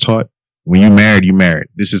way I was taught, when you married, you married.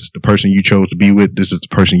 This is the person you chose to be with. This is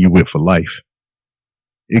the person you with for life.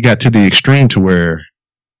 It got to the extreme to where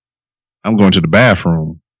I'm going to the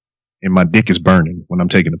bathroom and my dick is burning when I'm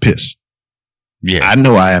taking a piss. Yeah. I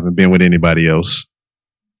know I haven't been with anybody else.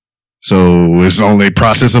 So it's only a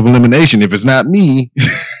process of elimination if it's not me.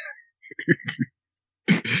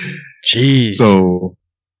 Jeez. So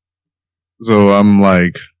So I'm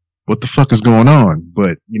like, what the fuck is going on?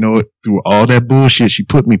 But you know what? Through all that bullshit she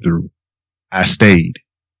put me through, I stayed.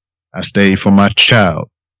 I stayed for my child.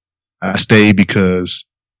 I stayed because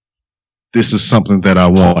this is something that I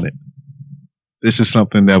wanted. This is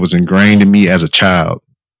something that was ingrained in me as a child.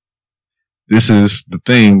 This is the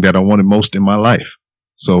thing that I wanted most in my life.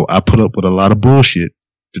 So I put up with a lot of bullshit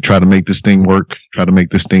to try to make this thing work, try to make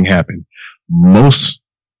this thing happen.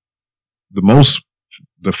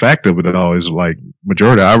 The fact of it all is like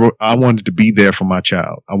majority. I wanted to be there for my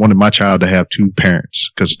child. I wanted my child to have two parents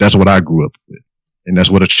because that's what I grew up with. And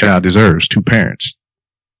that's what a child deserves, two parents.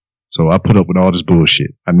 So I put up with all this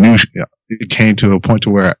bullshit. I knew it came to a point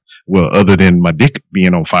to where, well, other than my dick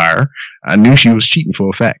being on fire, I knew she was cheating for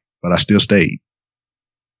a fact, but I still stayed.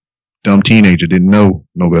 Dumb teenager, didn't know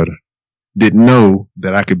no better. Didn't know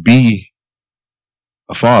that I could be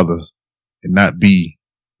a father and not be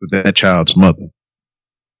with that child's mother.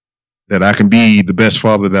 That I can be the best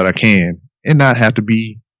father that I can and not have to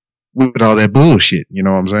be with all that bullshit. You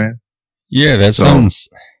know what I'm saying? Yeah, that sounds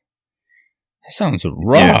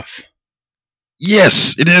rough. Yeah.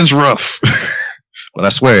 Yes, it is rough. But I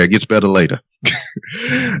swear it gets better later.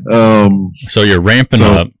 So you're ramping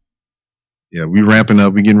up. Yeah, we're ramping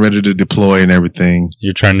up. We're getting ready to deploy and everything.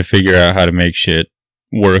 You're trying to figure out how to make shit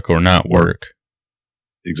work or not work.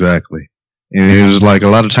 Exactly. And it was like a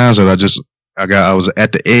lot of times that I was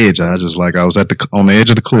at the edge. I was on the edge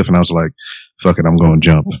of the cliff and I was like, fuck it, I'm going to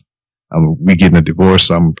jump. We getting a divorce.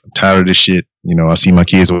 I'm tired of this shit. You know, I see my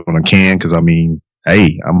kids when I can because I mean,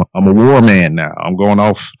 hey, I'm a war man now. I'm going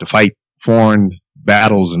off to fight foreign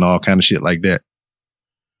battles and all kind of shit like that.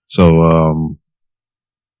 So,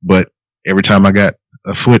 but every time I got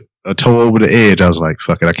a toe over the edge, I was like,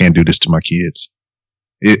 fuck it, I can't do this to my kids.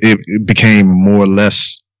 It became more or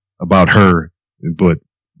less about her, but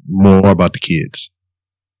more about the kids.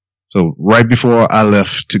 So right before I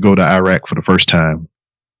left to go to Iraq for the first time,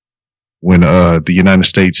 when the United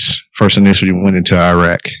States first initially went into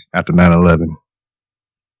Iraq after 9/11,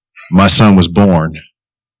 my son was born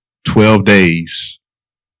 12 days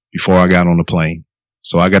before I got on the plane.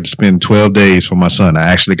 So I got to spend 12 days for my son. I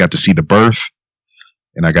actually got to see the birth,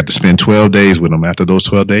 and I got to spend 12 days with him. After those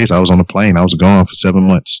 12 days, I was on the plane. I was gone for 7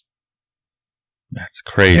 months. That's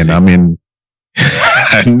crazy. And I'm in,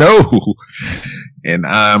 I know. And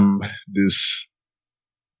I'm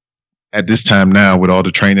at this time now, with all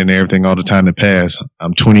the training and everything, all the time that passed,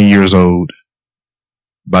 I'm 20 years old,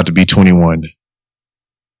 about to be 21.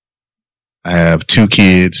 I have 2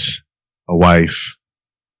 kids, a wife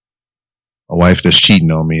that's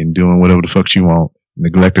cheating on me and doing whatever the fuck she want,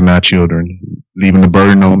 neglecting our children, leaving the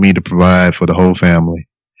burden on me to provide for the whole family.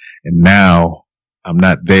 And now I'm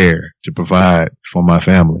not there to provide for my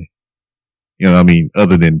family. You know what I mean?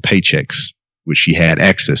 Other than paychecks, which she had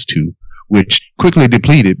access to, which quickly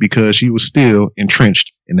depleted because she was still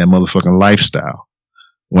entrenched in that motherfucking lifestyle.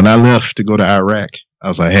 When I left to go to Iraq, I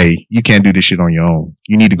was like, hey, you can't do this shit on your own.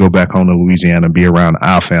 You need to go back home to Louisiana and be around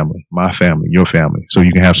our family, my family, your family, so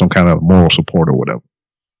you can have some kind of moral support or whatever.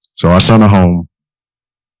 So I sent her home.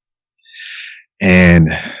 And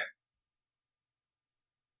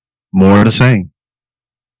more of the same.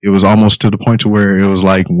 It was almost to the point to where it was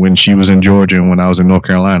like when she was in Georgia and when I was in North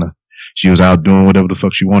Carolina. She was out doing whatever the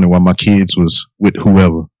fuck she wanted while my kids was with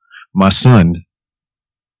whoever. My son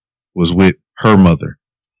was with her mother.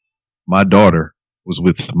 My daughter was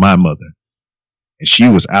with my mother. And she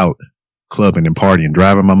was out clubbing and partying,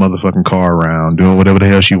 driving my motherfucking car around, doing whatever the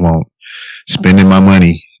hell she want, spending my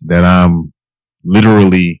money that I'm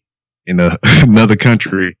literally in another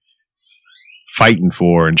country fighting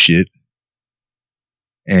for and shit.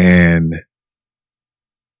 And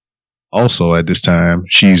also at this time,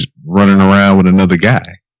 she's running around with another guy,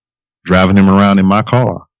 driving him around in my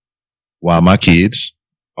car while my kids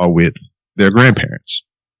are with their grandparents.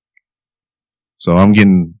 So I'm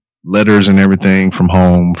getting letters and everything from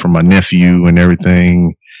home, from my nephew and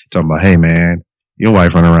everything, talking about, hey man, your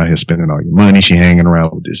wife running around here spending all your money. She hanging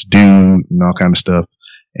around with this dude and all kind of stuff.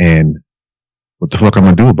 And what the fuck I'm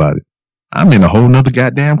gonna do about it? I'm in a whole nother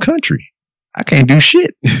goddamn country. I can't do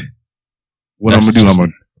shit. What I'm gonna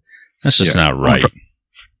do? That's just not right.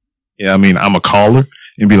 Yeah, I mean, I'm gonna call her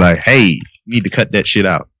and be like, hey, you need to cut that shit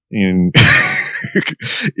out. And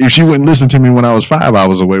if she wouldn't listen to me when I was 5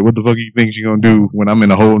 hours away, what the fuck do you think she's gonna do when I'm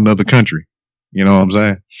in a whole nother country? You know what I'm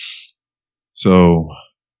saying? So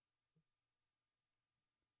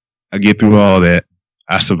I get through all that.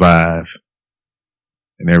 I survive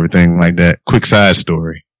and everything like that. Quick side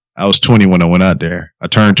story. I was 20 when I went out there. I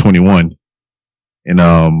turned 21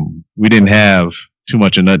 and we didn't have too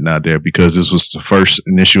much of nothing out there because this was the first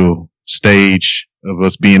initial stage of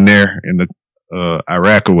us being there in the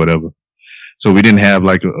Iraq or whatever. So we didn't have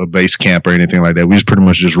like a base camp or anything like that. We was pretty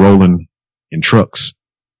much just rolling in trucks.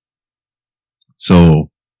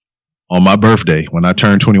 So on my birthday, when I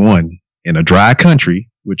turned 21 in a dry country,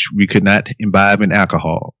 which we could not imbibe in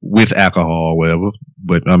alcohol or whatever,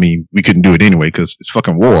 but I mean, we couldn't do it anyway because it's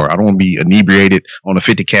fucking war. I don't want to be inebriated on a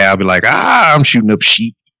 50 cal, be like, I'm shooting up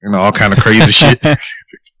sheep and all kind of crazy shit,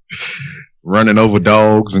 running over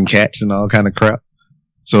dogs and cats and all kind of crap.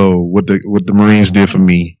 So what the Marines did for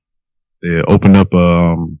me, they opened up,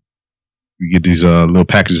 we get these little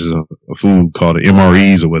packages of food called the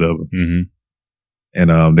MREs or whatever. Mm-hmm.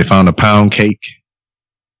 And they found a pound cake.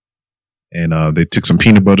 And they took some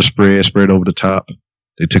peanut butter spread over the top.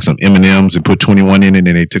 They took some M&Ms and put 21 in it,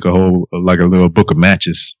 and they took a whole, like a little book of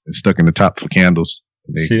matches and stuck in the top for candles.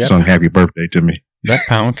 And they sung happy birthday to me. That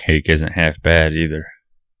pound cake isn't half bad either.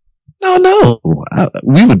 No.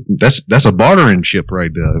 That's a bartering chip right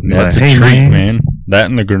there. That's like, a treat, man. That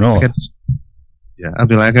and the granola. I'd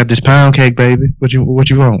be like, I got this pound cake, baby. What you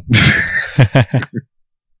want?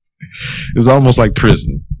 It was almost like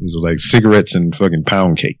prison. It was like cigarettes and fucking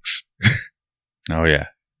pound cakes. Oh yeah.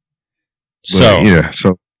 So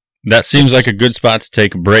that seems like a good spot to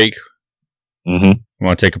take a break. Mm-hmm. You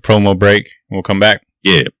want to take a promo break? We'll come back.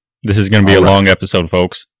 Yeah. This is going to be a long episode,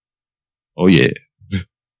 folks. Oh yeah.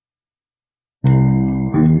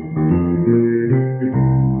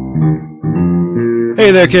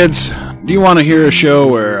 Hey there, kids. Do you want to hear a show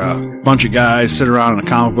where a bunch of guys sit around in a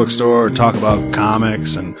comic book store and talk about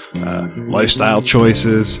comics and lifestyle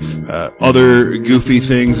choices, other goofy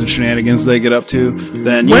things and shenanigans they get up to?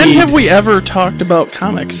 Then when have we ever talked about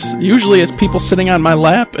comics? Usually it's people sitting on my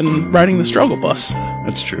lap and riding the struggle bus.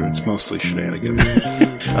 That's true. It's mostly shenanigans.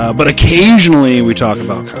 But occasionally we talk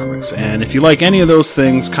about comics. And if you like any of those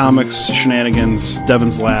things, comics, shenanigans,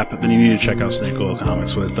 Devin's Lap, then you need to check out Snake Oil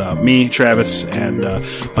Comics with me, Travis, and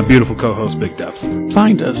my beautiful co-host, Big Dev.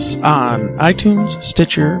 Find us on iTunes,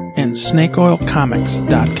 Stitcher, and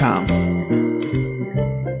snakeoilcomics.com.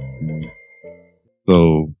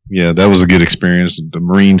 So, yeah, that was a good experience. The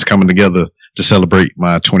Marines coming together to celebrate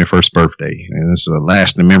my 21st birthday. And it's a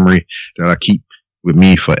lasting memory that I keep with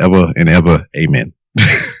me forever and ever. Amen.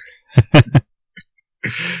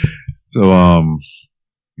 So,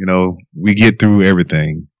 we get through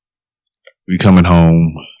everything. We coming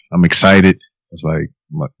home. I'm excited. It's like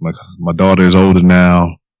my daughter is older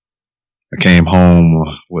now. I came home,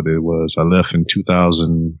 I left in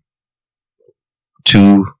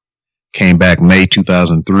 2002, came back May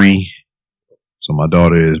 2003. So my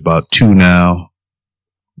daughter is about 2 now.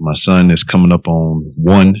 My son is coming up on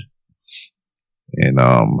 1. And,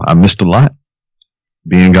 I missed a lot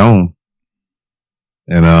being gone.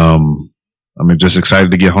 And, I'm just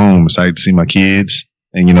excited to get home, excited to see my kids.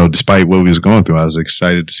 And, despite what we was going through, I was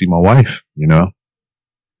excited to see my wife,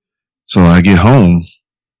 So I get home,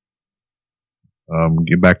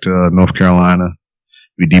 get back to North Carolina.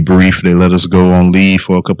 We debrief. They let us go on leave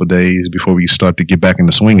for a couple of days before we start to get back in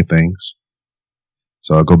the swing of things.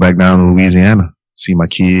 So I go back down to Louisiana, see my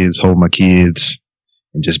kids, hold my kids,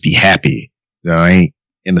 and just be happy that I ain't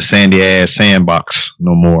in the sandy ass sandbox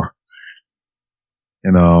no more.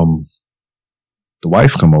 And the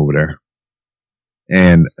wife come over there,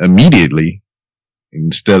 and immediately,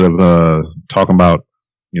 instead of talking about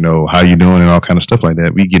how you doing and all kind of stuff like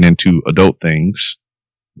that, we get into adult things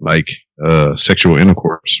like sexual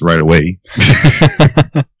intercourse right away.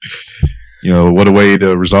 What a way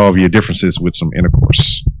to resolve your differences with some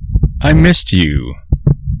intercourse. I missed you.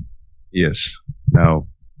 Yes. Now,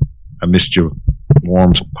 I missed your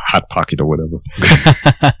warm hot pocket or whatever.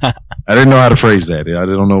 I didn't know how to phrase that. I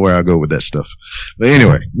don't know where I go with that stuff. But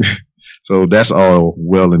anyway, so that's all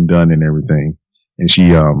well and done and everything. And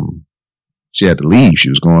she had to leave. She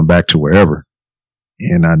was going back to wherever.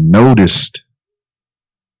 And I noticed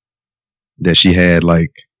that she had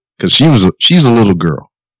cause she's a little girl.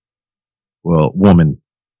 Well, woman.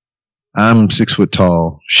 I'm 6 foot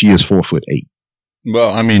tall. She is 4'8".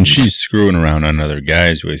 Well, I mean, she's screwing around on other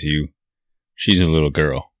guys with you. She's a little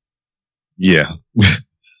girl. Yeah.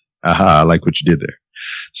 Aha, I like what you did there.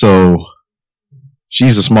 So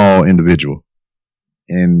she's a small individual.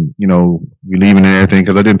 And, we leaving and everything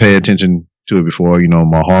because I didn't pay attention to it before.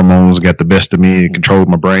 My hormones got the best of me and controlled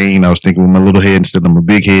my brain. I was thinking with my little head instead of my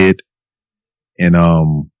big head. And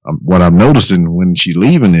what I'm noticing when she's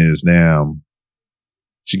leaving is now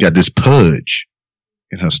she got this pudge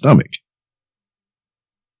in her stomach.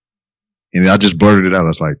 And I just blurted it out. I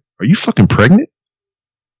was like, "Are you fucking pregnant?"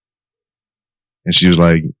 And she was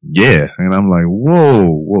like, "Yeah." And I'm like, whoa,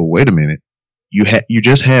 wait a minute. You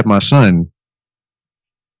just had my son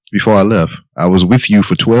before I left. I was with you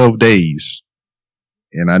for 12 days.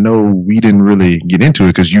 And I know we didn't really get into it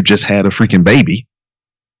because you just had a freaking baby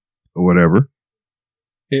or whatever.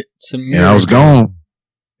 It's a and I was gone.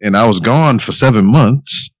 And I was gone for 7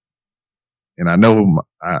 months. And I know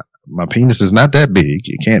my penis is not that big.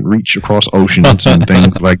 It can't reach across oceans and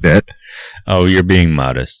things like that. Oh, you're being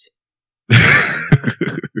modest.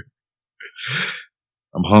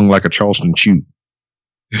 I'm hung like a Charleston chew.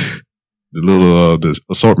 The little the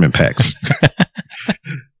assortment packs.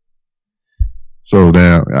 So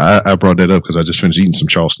now I brought that up because I just finished eating some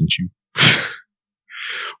Charleston chew.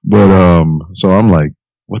 But so I'm like,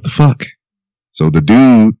 what the fuck? So the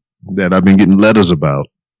dude that I've been getting letters about,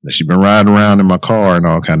 that she's been riding around in my car and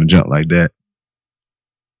all kind of junk like that,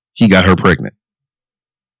 he got her pregnant.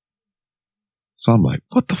 So I'm like,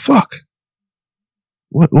 what the fuck?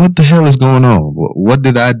 What the hell is going on? What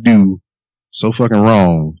did I do so fucking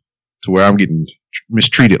wrong to where I'm getting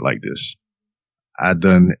mistreated like this? I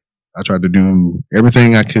tried to do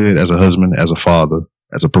everything I could as a husband, as a father,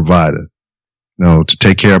 as a provider, to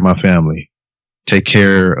take care of my family, take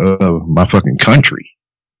care of my fucking country.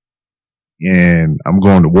 And I'm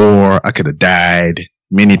going to war. I could have died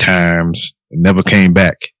many times and never came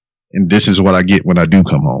back. And this is what I get when I do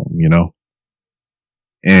come home,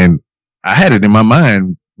 And I had it in my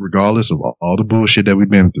mind, regardless of all the bullshit that we've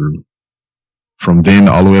been through, from then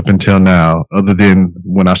all the way up until now, other than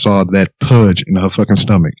when I saw that pudge in her fucking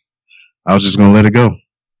stomach, I was just going to let it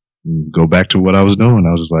go back to what I was doing.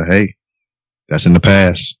 I was just like, hey, that's in the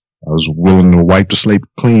past. I was willing to wipe the slate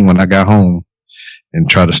clean when I got home and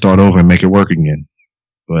try to start over and make it work again.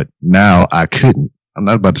 But now I couldn't. I'm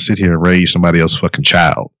not about to sit here and raise somebody else's fucking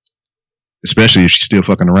child, especially if she's still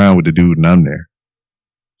fucking around with the dude and I'm there.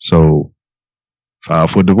 So,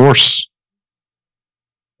 filed for divorce.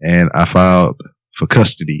 And I filed for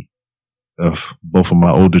custody of both of my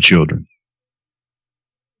older children.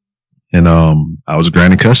 And I was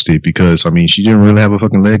granted custody because, she didn't really have a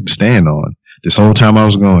fucking leg to stand on. This whole time I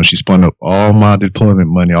was gone, she spun up all my deployment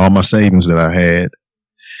money, all my savings that I had.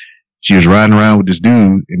 She was riding around with this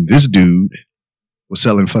dude, and this dude was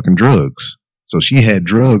selling fucking drugs. So she had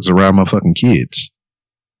drugs around my fucking kids.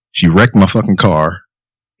 She wrecked my fucking car.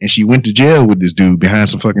 And she went to jail with this dude behind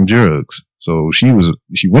some fucking drugs. So she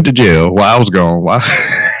went to jail while I was gone.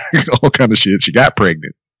 All kind of shit. She got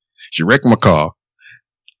pregnant. She wrecked my car.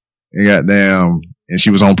 And and she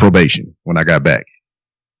was on probation when I got back.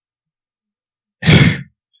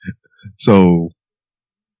 So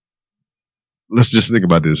let's just think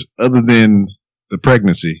about this. Other than the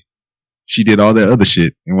pregnancy, she did all that other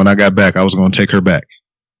shit. And when I got back, I was going to take her back.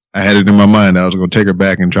 I had it in my mind that I was going to take her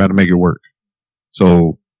back and try to make it work.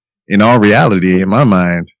 So, in all reality, in my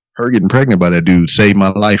mind, her getting pregnant by that dude saved my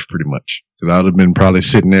life pretty much. Because I would have been probably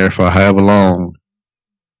sitting there for however long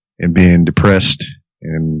and being depressed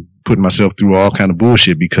and putting myself through all kind of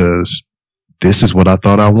bullshit because this is what I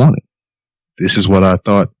thought I wanted. This is what I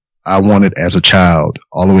thought I wanted as a child,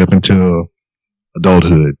 all the way up until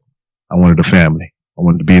adulthood. I wanted a family. I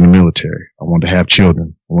wanted to be in the military. I wanted to have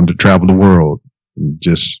children. I wanted to travel the world and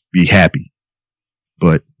just be happy.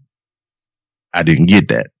 But I didn't get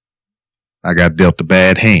that. I got dealt a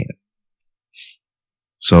bad hand.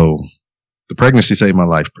 So the pregnancy saved my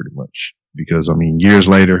life pretty much because, years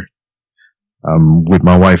later, I'm with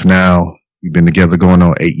my wife now. We've been together going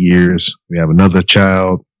on 8 years. We have another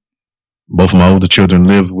child. Both of my older children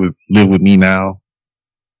live with me now.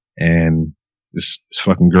 And it's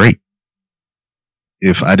fucking great.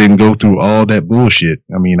 If I didn't go through all that bullshit,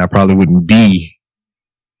 I probably wouldn't be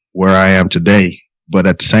where I am today. But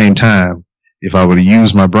at the same time, if I would have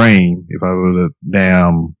used my brain, if I would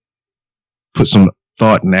have put some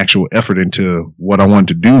thought and actual effort into what I wanted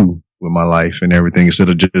to do with my life and everything, instead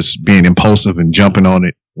of just being impulsive and jumping on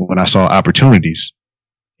it when I saw opportunities,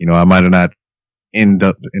 I might have not end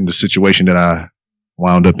up in the situation that I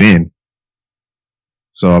wound up in.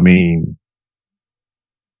 So,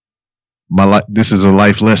 this is a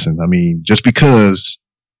life lesson. Just because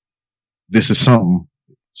this is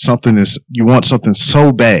something is, you want something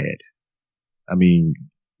so bad.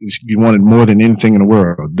 You want it more than anything in the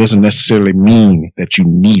world. Doesn't necessarily mean that you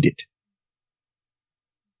need it.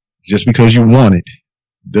 Just because you want it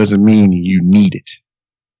doesn't mean you need it.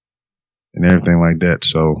 And everything like that.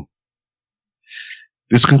 So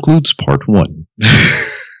this concludes part 1.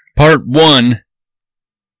 Part 1?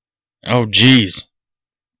 Oh, geez.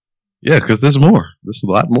 Yeah, because there's more. There's a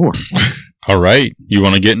lot more. All right. You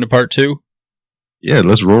want to get into part 2? Yeah,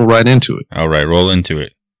 let's roll right into it. All right, roll into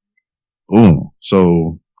it. Boom.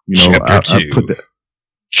 So, I put that.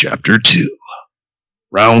 Chapter 2.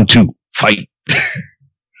 Round 2. Fight.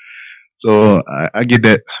 So I get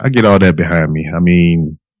that. I get all that behind me. I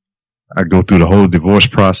mean, I go through the whole divorce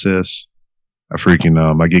process. I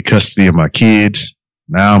get custody of my kids.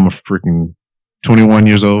 Now I'm a freaking 21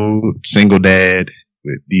 years old, single dad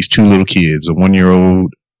with these two little kids, a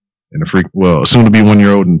 1-year-old and a soon to be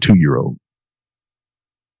 1-year-old and 2-year-old.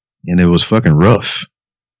 And it was fucking rough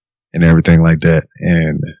and everything like that.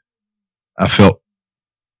 And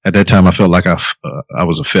at that time, I felt like I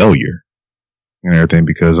was a failure and everything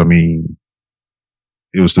because, I mean,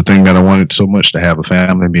 it was the thing that I wanted so much, to have a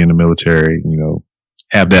family, be in the military, you know,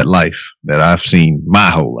 have that life that I've seen my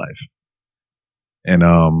whole life. And,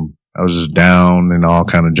 I was just down and all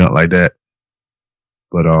kind of junk like that.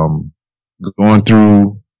 But, going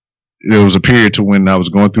through, there was a period to when I was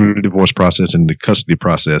going through the divorce process and the custody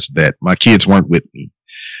process that my kids weren't with me.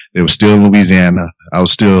 They were still in Louisiana. I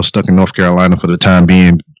was still stuck in North Carolina for the time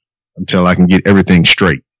being until I can get everything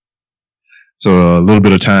straight. So a little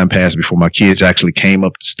bit of time passed before my kids actually came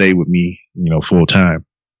up to stay with me, you know, full time.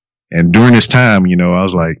 And during this time, you know, I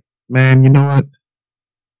was like, man, you know what?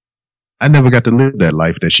 I never got to live that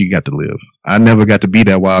life that she got to live. I never got to be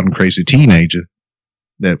that wild and crazy teenager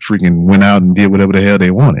that freaking went out and did whatever the hell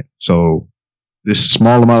they wanted. So this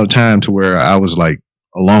small amount of time to where I was like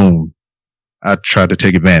alone, I tried to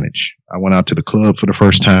take advantage. I went out to the club for the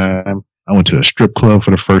first time. I went to a strip club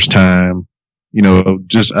for the first time. You know,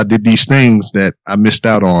 I did these things that I missed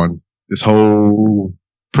out on this whole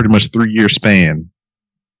pretty much 3-year span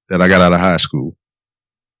that I got out of high school.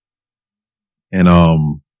 And,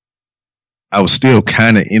 I was still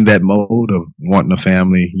kind of in that mode of wanting a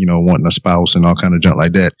family, you know, wanting a spouse and all kind of junk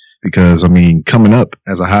like that. Because, I mean, coming up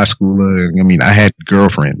as a high schooler, I mean, I had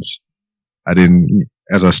girlfriends. I didn't,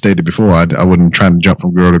 as I stated before, I wasn't trying to jump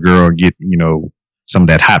from girl to girl and get, you know, some of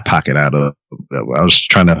that hot pocket out of. I was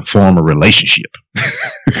trying to form a relationship.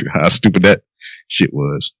 How stupid that shit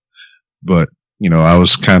was. But, you know, I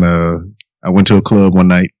went to a club one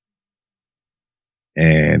night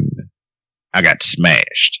and I got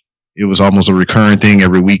smashed. It was almost a recurring thing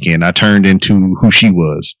every weekend. I turned into who she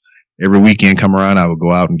was. Every weekend come around, I would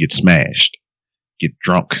go out and get smashed, get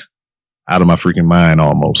drunk out of my freaking mind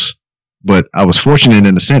almost. But I was fortunate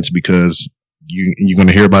in a sense because you're going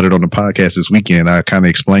to hear about it on the podcast this weekend. I kind of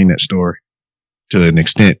explained that story to an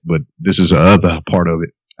extent, but this is the other part of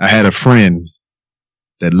it. I had a friend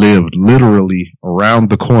that lived literally around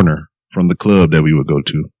the corner from the club that we would go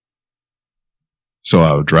to. So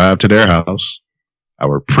I would drive to their house. I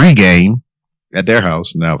would pregame at their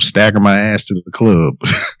house, and I would stagger my ass to the club.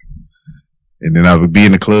 And then I would be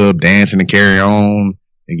in the club dancing and carry on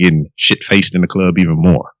and getting shit-faced in the club even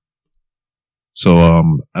more. So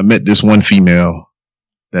I met this one female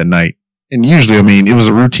that night. And usually, I mean, it was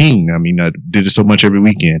a routine. I mean, I did it so much every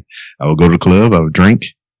weekend. I would go to the club, I would drink,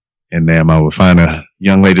 and then I would find a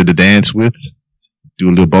young lady to dance with, do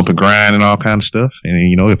a little bump and grind and all kind of stuff. And,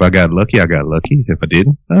 you know, if I got lucky, I got lucky. If I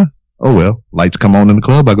didn't, oh well. Lights come on in the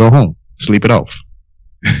club, I go home, sleep it off.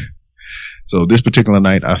 So this particular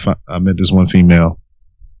night, I met this one female,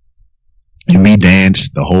 and we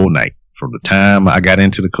danced the whole night. From the time I got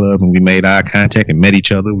into the club and we made eye contact and met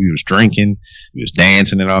each other, we was drinking, we was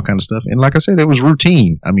dancing and all kind of stuff. And like I said, it was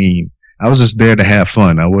routine. I mean, I was just there to have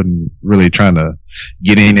fun. I wasn't really trying to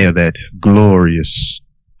get any of that glorious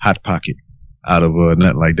hot pocket out of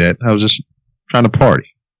nothing like that. I was just trying to party,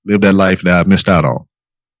 live that life that I missed out on.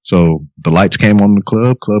 So the lights came on in the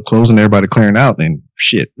club closing, everybody clearing out, and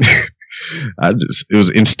shit. It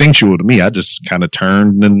was instinctual to me. I just kind of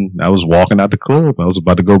turned and I was walking out the club. I was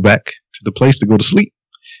about to go back to the place to go to sleep.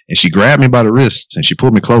 And she grabbed me by the wrist and she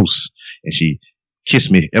pulled me close and she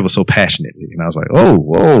kissed me ever so passionately. And I was like, oh,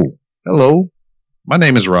 whoa, hello. My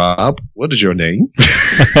name is Rob. What is your name?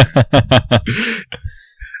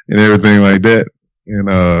 And everything like that.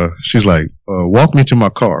 And she's like, walk me to my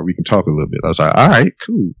car. We can talk a little bit. I was like, all right,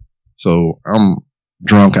 cool. So I'm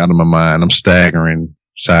drunk out of my mind. I'm staggering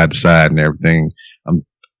side to side and everything. I'm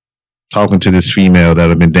talking to this female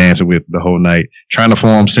that I've been dancing with the whole night, trying to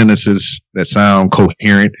form sentences that sound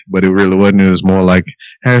coherent, but it really wasn't. It was more like,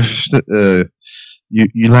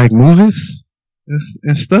 you like movies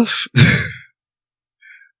and stuff?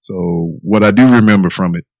 So what I do remember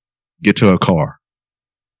from it, get to a car,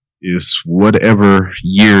 is whatever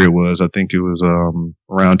year it was. I think it was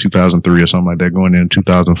around 2003 or something like that, going in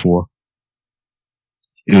 2004.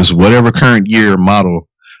 It was whatever current year model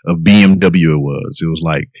of BMW it was. It was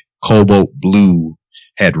like cobalt blue,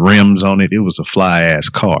 had rims on it. It was a fly ass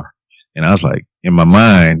car. And I was like, in my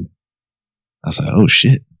mind, I was like, oh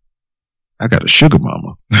shit, I got a sugar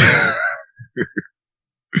mama.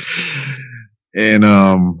 And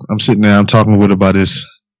I'm sitting there, I'm talking with her about this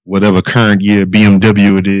whatever current year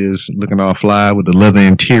BMW it is, looking all fly with the leather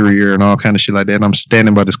interior and all kind of shit like that. And I'm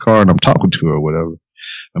standing by this car and I'm talking to her or whatever.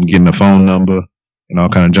 I'm getting a phone number and all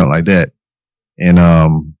kind of junk like that.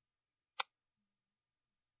 And,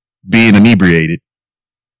 being inebriated,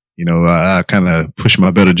 you know, I kind of push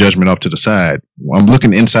my better judgment off to the side. I'm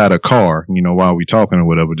looking inside a car, you know, while we talking or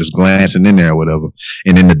whatever, just glancing in there or whatever.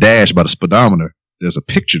 And in the dash by the speedometer, there's a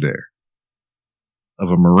picture there of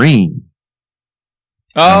a Marine.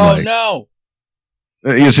 Oh, like, no.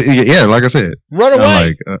 Yeah, like I said. Run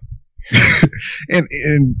away.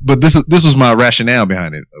 But this was my rationale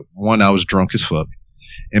behind it. One, I was drunk as fuck.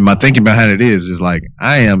 And my thinking behind it is like,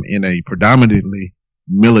 I am in a predominantly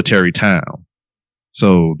military town.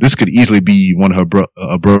 So this could easily be one of her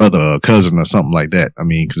a brother, a cousin, or something like that. I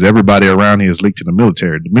mean, because everybody around here is linked to the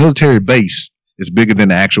military. The military base is bigger than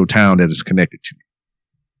the actual town that it's connected to.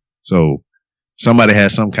 So somebody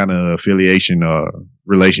has some kind of affiliation or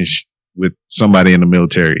relationship with somebody in the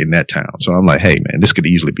military in that town. So I'm like, hey man, this could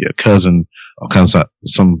easily be a cousin or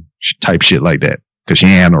some type shit like that. Because she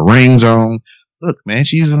ain't have no rings on. Look, man,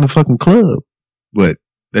 she's in the fucking club. But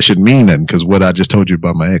that shouldn't mean nothing because what I just told you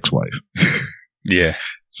about my ex-wife. Yeah.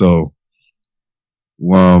 So,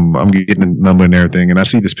 I'm getting the number and everything, and I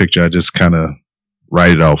see this picture. I just kind of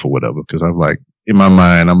write it off or whatever because I'm like, in my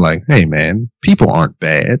mind, I'm like, hey man, people aren't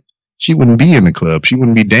bad. She wouldn't be in the club. She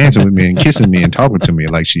wouldn't be dancing with me and kissing me and talking to me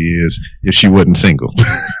like she is if she wasn't single.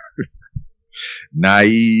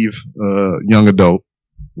 Naive, young adult,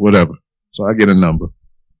 whatever. So I get a number.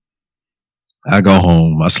 I go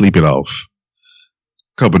home. I sleep it off.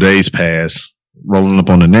 A couple days pass. Rolling up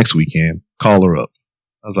on the next weekend. Call her up.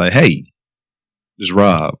 I was like, hey, this is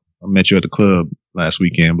Rob. I met you at the club last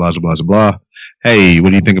weekend, blah, blah, blah, blah. Hey, what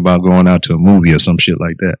do you think about going out to a movie or some shit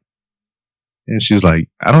like that? And she was like,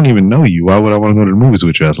 I don't even know you. Why would I want to go to the movies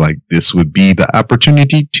with you? I was like, this would be the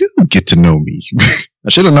opportunity to get to know me. I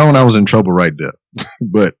should have known I was in trouble right there.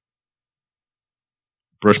 But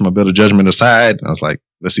brushed my better judgment aside. I was like,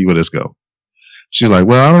 let's see where this go. She's like,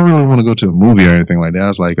 well, I don't really want to go to a movie or anything like that. I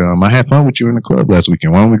was like, I had fun with you in the club last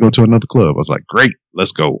weekend. Why don't we go to another club? I was like, great,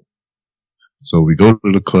 let's go. So we go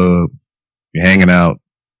to the club, we're hanging out,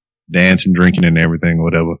 dancing, drinking and everything or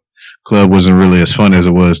whatever. Club wasn't really as fun as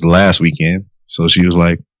it was the last weekend. So she was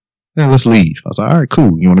like, yeah, let's leave. I was like, all right,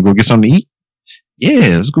 cool. You want to go get something to eat?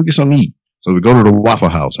 Yeah, let's go get something to eat. So we go to the Waffle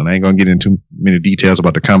House, and I ain't going to get into many details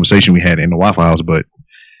about the conversation we had in the Waffle House, but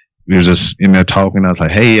we were just in there talking. I was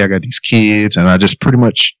like, hey, I got these kids. And I just pretty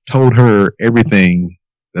much told her everything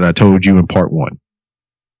that I told you in part one.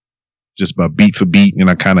 Just by beat for beat. And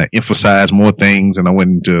I kind of emphasized more things and I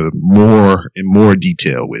went into more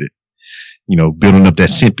detail with it. You know, building up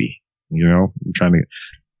that sympathy, you know, trying to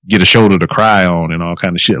get a shoulder to cry on and all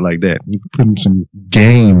kind of shit like that. You putting some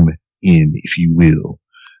game in, if you will.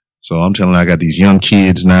 So I'm telling her I got these young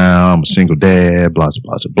kids now. I'm a single dad, blah,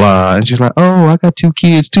 blah, blah, blah. And she's like, oh, I got 2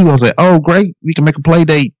 kids too. I was like, oh, great. We can make a play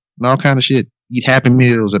date and all kind of shit. Eat Happy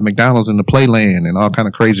Meals at McDonald's in the Playland and all kind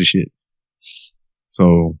of crazy shit.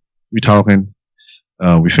 So we talking.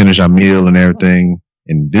 We finish our meal and everything.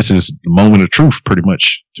 And this is the moment of truth pretty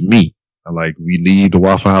much to me. Like we leave the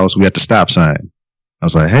Waffle House. We at the stop sign. I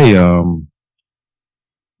was like, hey,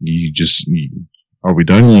 are we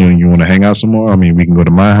done? You want to hang out some more? I mean, we can go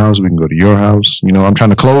to my house. We can go to your house. You know, I'm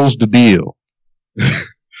trying to close the deal.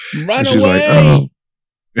 Run she's away. Like,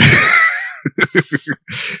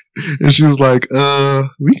 and she was like,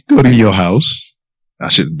 we can go to your house.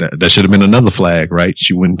 That should have been another flag, right?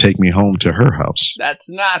 She wouldn't take me home to her house. That's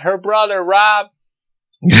not her brother, Rob.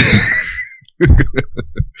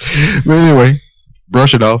 But anyway,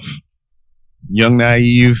 brush it off. Young,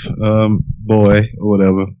 naive boy or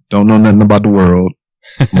whatever. Don't know nothing about the world.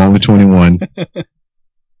 I'm only 21.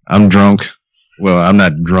 I'm drunk. Well, I'm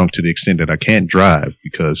not drunk to the extent that I can't drive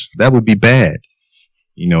because that would be bad.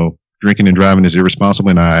 You know, drinking and driving is irresponsible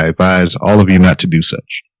and I advise all of you not to do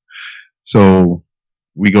such. So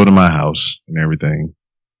we go to my house and everything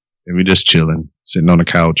and we're just chilling, sitting on the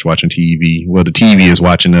couch watching TV. Well, the TV is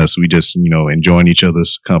watching us. We just, you know, enjoying each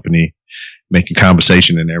other's company, making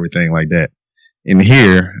conversation and everything like that. And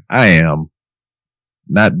here I am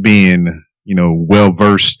not being, you know, well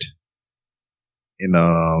versed in,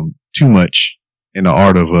 too much in the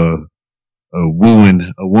art of, wooing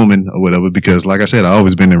a woman or whatever, because like I said, I've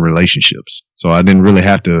always been in relationships. So I didn't really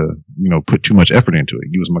have to, you know, put too much effort into it.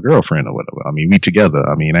 You was my girlfriend or whatever. I mean, we together.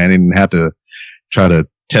 I mean, I didn't have to try to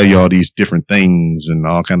tell you all these different things and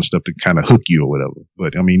all kind of stuff to kind of hook you or whatever.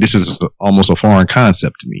 But I mean, this is almost a foreign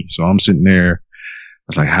concept to me. So I'm sitting there. I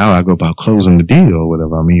was like, how do I go about closing the deal or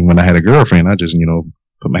whatever? I mean, when I had a girlfriend, I just, you know,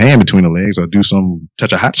 put my hand between the legs or do some,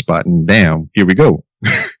 touch a hot spot and damn, here we go.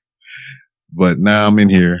 But now I'm in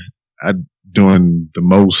here, doing the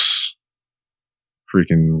most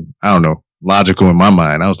freaking, I don't know, logical in my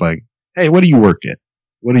mind. I was like, hey, what do you work at?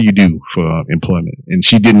 What do you do for employment? And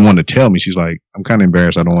she didn't want to tell me. She's like, I'm kind of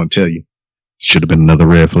embarrassed. I don't want to tell you. Should have been another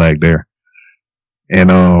red flag there.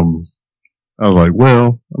 And I was like,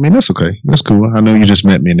 well, I mean, that's okay. That's cool. I know you just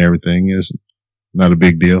met me and everything. It's not a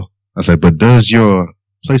big deal. I said, but does your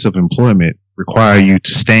place of employment require you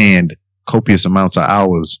to stand copious amounts of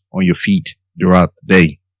hours on your feet throughout the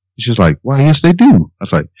day? She's like, why, yes, they do. I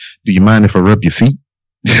was like, do you mind if I rub your feet?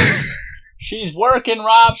 She's working,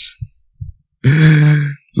 Rob.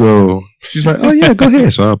 So she's like, oh yeah, go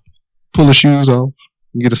ahead. So I pull the shoes off,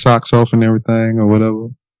 get the socks off and everything or whatever.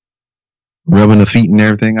 Rubbing the feet and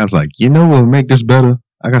everything. I was like, you know what would make this better?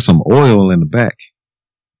 I got some oil in the back.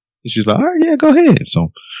 And she's like, all right, yeah, go ahead.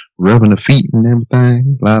 So rubbing the feet and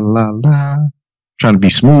everything, la la la, trying to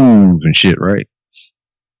be smooth and shit, right?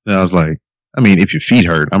 And I was like, I mean, if your feet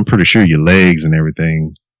hurt, I'm pretty sure your legs and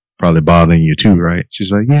everything probably bothering you too, right?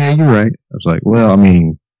 She's like, yeah, you're right. I was like, well, I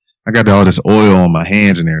mean, I got all this oil on my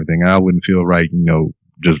hands and everything. I wouldn't feel right, you know,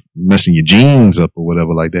 just messing your jeans up or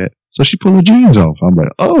whatever like that. So she pulled her jeans off. I'm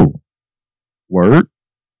like, oh, word.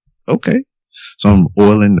 Okay. So I'm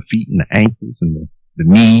oiling the feet and the ankles and the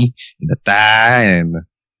knee and the thigh, and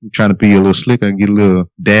I'm trying to be a little slicker and get a little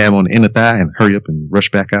dab on the inner thigh and hurry up and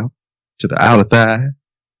rush back out to the outer thigh,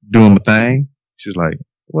 doing my thing. She's like,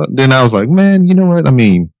 well, then I was like, man, you know what? I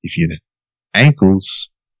mean, if your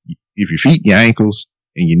feet, your ankles,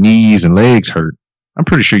 and your knees and legs hurt, I'm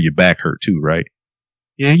pretty sure your back hurt too, right?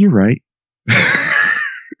 Yeah, you're right.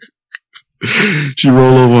 She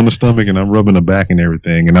rolled over on the stomach and I'm rubbing her back and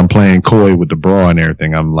everything, and I'm playing coy with the bra and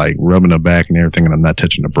everything. I'm like rubbing her back and everything, and I'm not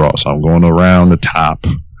touching the bra. So I'm going around the top,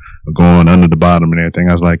 going under the bottom and everything.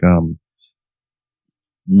 I was like, I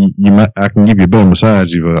can give you a better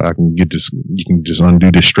massage if I can get this, you can just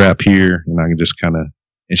undo this strap here, and I can just kind of,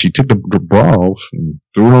 and she took the bra off and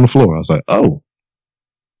threw it on the floor. I was like, oh,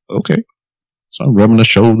 okay. So I'm rubbing the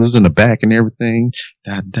shoulders and the back and everything.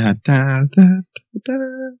 Da, da, da, da, da.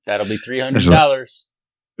 That'll be $300.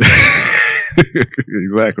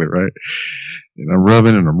 Exactly, right? And I'm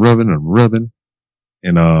rubbing and I'm rubbing and I'm rubbing.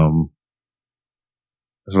 And,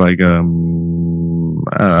 it's like, I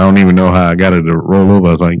don't even know how I got her to roll over.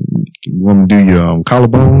 I was like, you want me to do your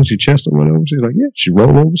collarbones, your chest or whatever? She's like, yeah. She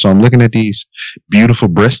rolled over. So I'm looking at these beautiful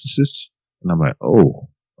breastises, and I'm like, oh,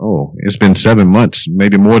 it's been 7 months,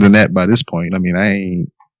 maybe more than that by this point. I mean, I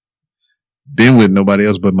ain't been with nobody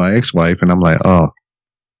else but my ex-wife, and I'm like, oh,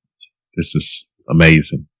 this is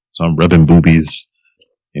amazing. So I'm rubbing boobies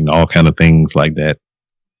and all kind of things like that.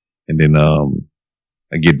 And then, I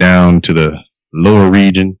get down to the lower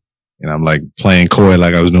region, and I'm like playing coy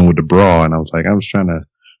like I was doing with the bra, and I was like, I was trying to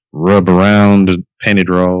rub around the panty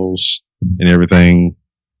draws and everything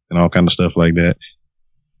and all kind of stuff like that.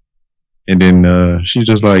 And then she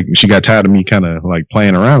just like, she got tired of me kind of like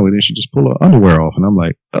playing around with it. She just pulled her underwear off, and I'm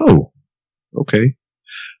like, oh, okay.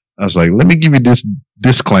 I was like, let me give you this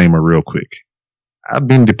disclaimer real quick. I've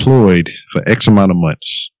been deployed for X amount of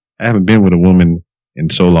months. I haven't been with a woman in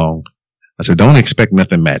so long. I said, don't expect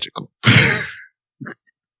nothing magical.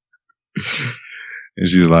 And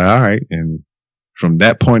she was like, all right. And from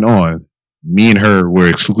that point on, me and her were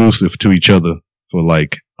exclusive to each other for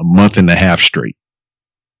like a month and a half straight.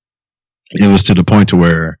 It was to the point to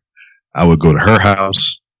where I would go to her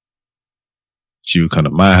house. She would come to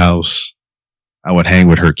my house. I would hang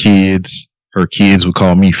with her kids. Her kids would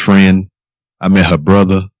call me friend. I met her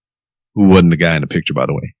brother, who wasn't the guy in the picture, by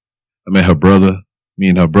the way. I met her brother. Me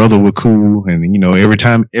and her brother were cool. And, you know, every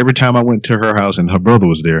time I went to her house and her brother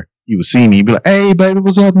was there, he would see me. He'd be like, hey, baby,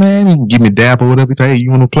 what's up, man? He would give me a dap or whatever. He'd say, hey, you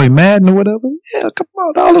want to play Madden or whatever? Yeah, come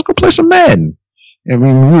on, dog, let's go play some Madden. I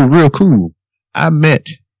mean, we were real cool. I met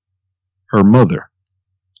her mother.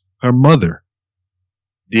 Her mother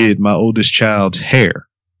did my oldest child's hair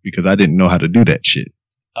because I didn't know how to do that shit.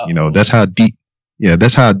 Uh-oh. You know, that's how deep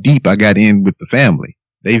I got in with the family.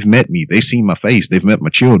 They've met me. They've seen my face. They've met my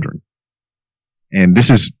children. And this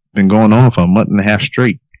has been going on for a month and a half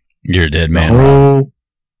straight. You're a dead man, Rob.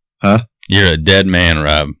 Huh? You're a dead man,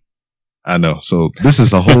 Rob. I know. So this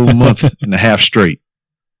is a whole month and a half straight.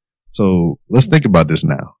 So let's think about this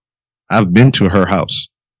now. I've been to her house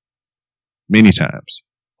many times,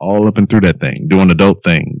 all up and through that thing, doing adult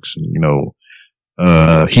things, you know,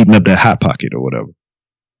 heating up that hot pocket or whatever.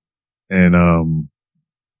 And,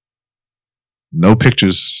 no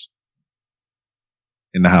pictures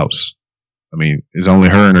in the house. I mean, it's only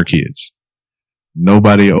her and her kids.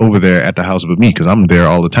 Nobody over there at the house but me, because I'm there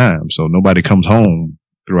all the time. So nobody comes home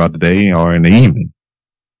throughout the day or in the evening.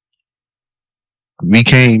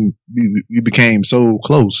 we became so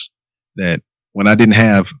close that when I didn't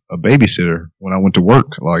have a babysitter, when I went to work,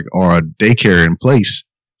 like, or a daycare in place,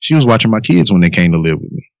 she was watching my kids when they came to live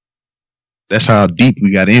with me. That's how deep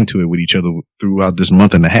we got into it with each other throughout this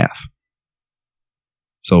month and a half.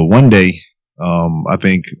 So one day, I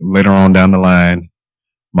think later on down the line,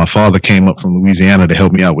 my father came up from Louisiana to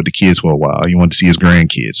help me out with the kids for a while. He wanted to see his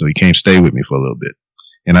grandkids, so he came stay with me for a little bit.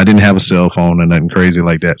 And I didn't have a cell phone or nothing crazy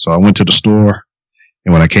like that. So I went to the store,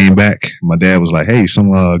 and when I came back, my dad was like, hey,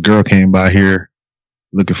 some girl came by here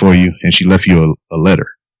looking for you, and she left you a letter,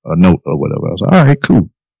 a note or whatever. I was like, all right, cool.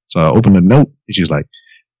 So I opened the note, and she's like,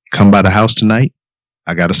 come by the house tonight.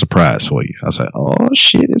 I got a surprise for you. I was like, oh,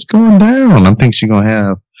 shit, it's going down. I'm thinking she's going to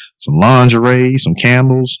have some lingerie, some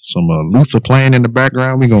candles, some Luther playing in the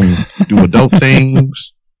background. We're going to do adult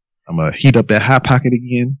things. I'm going to heat up that Hot Pocket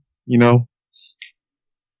again, you know.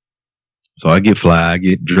 So I get fly, I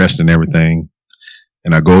get dressed and everything,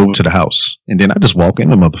 and I go over to the house. And then I just walk in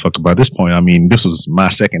the motherfucker. By this point, I mean, this was my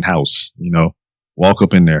second house, you know. Walk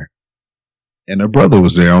up in there. And her brother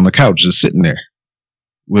was there on the couch just sitting there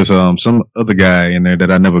with some other guy in there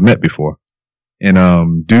that I never met before. And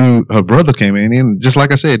her brother came in, and just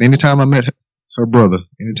like I said, anytime I met her brother,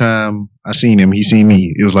 anytime I seen him, he seen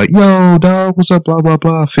me. It was like, yo, dog, what's up, blah, blah,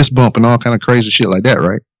 blah, fist bump and all kind of crazy shit like that,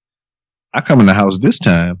 right? I come in the house this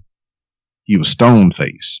time, he was stone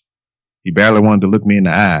faced. He barely wanted to look me in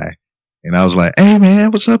the eye. And I was like, hey,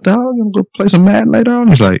 man, what's up, dog? You want to go play some Madden later on?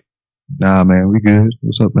 He's like, nah, man, we good.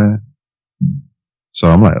 What's up, man? So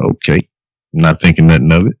I'm like, okay. I'm not thinking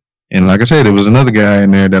nothing of it. And like I said, there was another guy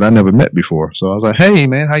in there that I never met before. So I was like, hey,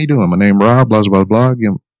 man, how you doing? My name Rob, blah, blah, blah.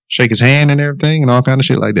 Give him, shake his hand and everything and all kind of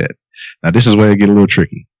shit like that. Now, this is where it get a little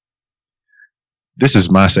tricky. This is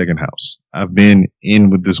my second house. I've been in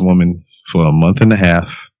with this woman for a month and a half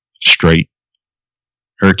straight.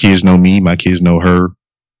 Her kids know me. My kids know her.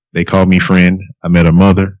 They call me friend. I met her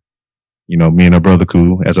mother. You know, me and her brother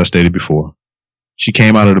cool, as I stated before. She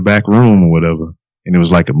came out of the back room or whatever. And it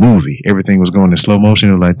was like a movie. Everything was going in slow motion.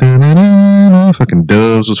 It was like, da-da-da-da. Fucking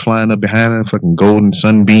doves was flying up behind her. Fucking golden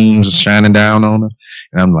sunbeams was shining down on her.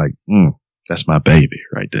 And I'm like, that's my baby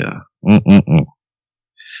right there.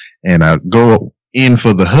 And I go in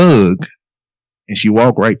for the hug, and she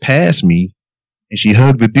walked right past me, and she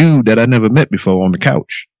hugged the dude that I never met before on the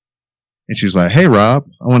couch. And she's like, hey, Rob,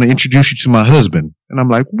 I want to introduce you to my husband. And I'm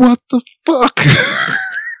like, what the fuck?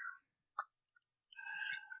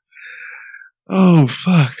 Oh,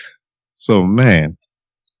 fuck. So, man.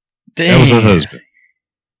 Damn. That was her husband.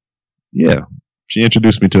 Yeah. She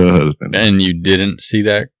introduced me to her husband. And you didn't see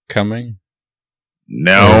that coming?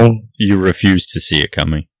 No. You refused to see it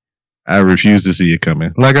coming? I refused to see it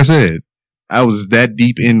coming. Like I said, I was that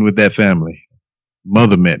deep in with that family.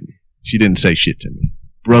 Mother met me. She didn't say shit to me.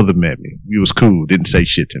 Brother met me. We was cool. Didn't say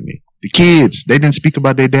shit to me. The kids, they didn't speak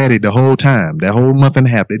about their daddy the whole time. That whole month and a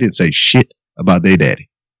half, they didn't say shit about their daddy.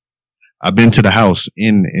 I've been to the house,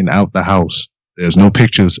 in and out the house. There's no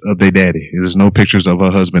pictures of their daddy. There's no pictures of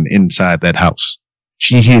her husband inside that house.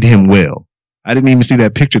 She hid him well. I didn't even see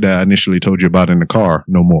that picture that I initially told you about in the car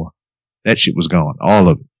no more. That shit was gone. All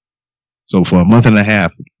of it. So for a month and a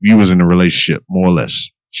half, we was in a relationship, more or less.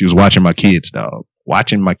 She was watching my kids, dog.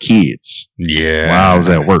 Watching my kids. Yeah. While I was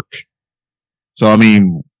at work. So, I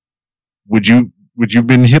mean, would you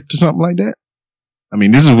been hip to something like that? I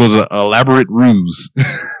mean, this was an elaborate ruse.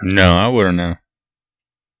 No, I wouldn't know.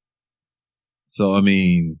 So, I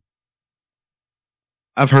mean,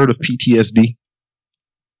 I've heard of PTSD.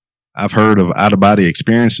 I've heard of out-of-body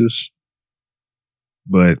experiences.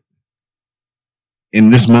 But in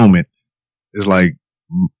this moment, it was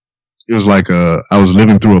like I was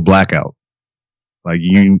living through a blackout. Like,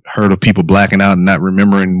 you heard of people blacking out and not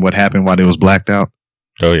remembering what happened while they was blacked out?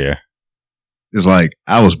 Oh, yeah. It's like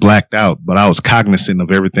I was blacked out, but I was cognizant of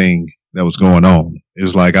everything that was going on. It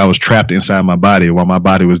was like I was trapped inside my body while my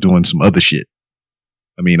body was doing some other shit.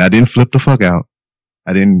 I mean, I didn't flip the fuck out.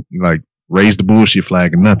 I didn't, raise the bullshit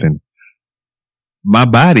flag or nothing. My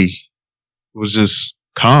body was just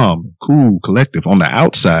calm, cool, collective. On the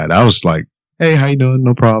outside, I was like, hey, how you doing?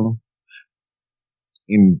 No problem.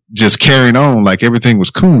 And just carrying on like everything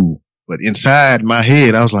was cool. But inside my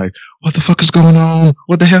head, I was like, what the fuck is going on?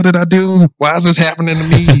 What the hell did I do? Why is this happening to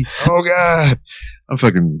me? Oh, God. I'm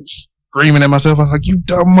fucking screaming at myself. I was like, you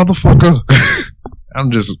dumb motherfucker.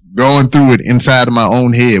 I'm just going through it inside of my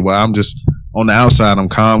own head while I'm just on the outside. I'm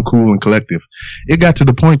calm, cool, and collective. It got to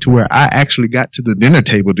the point to where I actually got to the dinner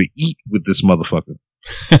table to eat with this motherfucker.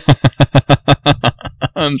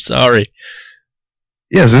 I'm sorry.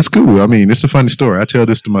 Yes, it's cool. I mean, it's a funny story. I tell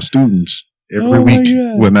this to my students every week.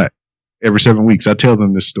 Well, not every 7 weeks. I tell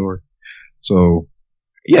them this story. So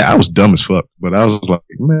Yeah, I was dumb as fuck, but I was like,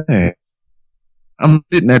 man, I'm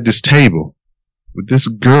sitting at this table with this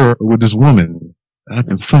woman that I've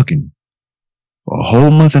been fucking for a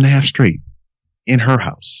whole month and a half straight in her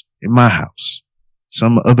house, in my house,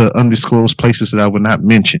 some other undisclosed places that I would not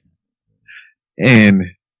mention. And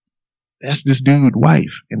that's this dude's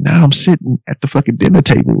wife. And now I'm sitting at the fucking dinner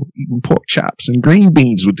table eating pork chops and green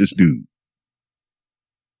beans with this dude.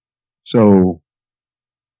 So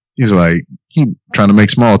he's like, he trying to make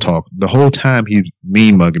small talk. The whole time he's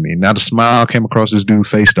mean mugging me. Now the smile came across this dude's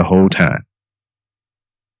face the whole time.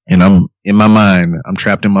 And I'm in my mind, I'm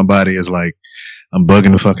trapped in my body as like, I'm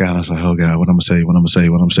bugging the fuck out. I was like, oh God, what I'm gonna say, what I'm gonna say,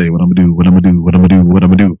 what I'm gonna say, what I'm gonna do, what I'm gonna do, what I'm gonna do, what I'm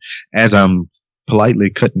gonna do. As I'm politely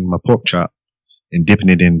cutting my pork chop and dipping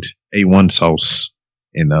it in A1 sauce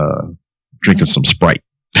and drinking some Sprite.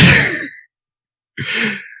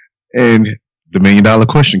 And the $1 million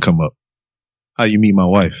question come up. How you meet my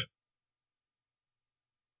wife?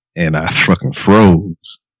 And I fucking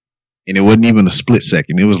froze. And it wasn't even a split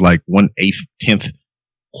second. It was like 1/8, 10th,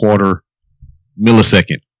 quarter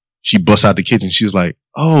millisecond. She busts out the kitchen. She was like,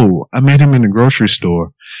 oh, I met him in the grocery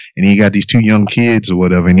store and he got these 2 young kids or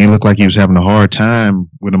whatever. And he looked like he was having a hard time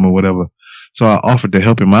with them or whatever. So I offered to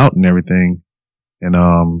help him out and everything.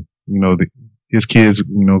 And, his kids,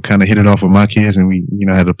 kind of hit it off with my kids and we,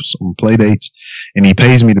 had some play dates and he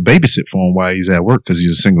pays me to babysit for him while he's at work because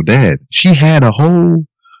he's a single dad. She had a whole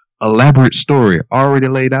elaborate story already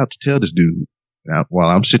laid out to tell this dude. Now, while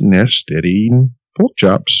I'm sitting there steady eating pork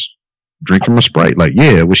chops, drinking my Sprite, like,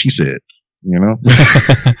 yeah, what she said,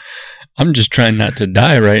 I'm just trying not to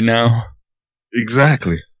die right now.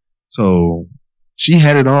 Exactly. So she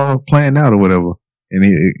had it all planned out or whatever.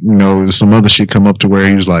 And some other shit come up to where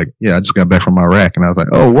he was like, yeah, I just got back from Iraq. And I was like,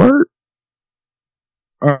 oh, word?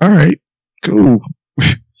 All right, cool.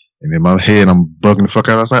 And in my head, I'm bugging the fuck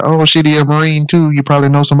out. I was like, oh, shit, you're a Marine too. You probably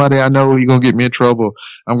know somebody I know. You're going to get me in trouble.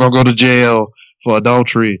 I'm going to go to jail for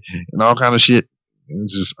adultery and all kind of shit.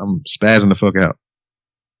 I'm spazzing the fuck out.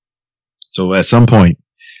 So at some point,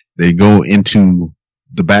 they go into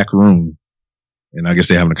the back room and I guess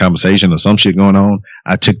they're having a conversation or some shit going on.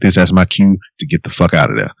 I took this as my cue to get the fuck out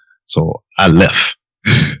of there. So I left.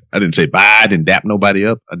 I didn't say bye. I didn't dap nobody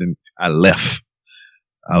up. I left.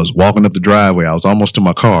 I was walking up the driveway. I was almost to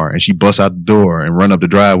my car and she busts out the door and run up the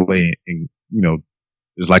driveway and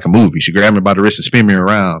it's like a movie. She grabbed me by the wrist and spin me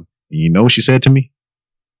around. And you know what she said to me?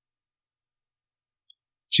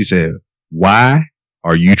 She said, why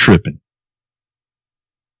are you tripping?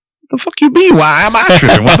 What the fuck you mean? Why am I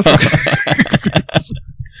tripping? What the fuck?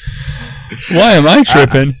 Why am I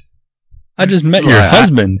tripping? I just met your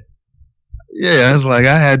husband. Yeah, it's like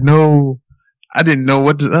I didn't know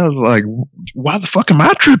what I was like, why the fuck am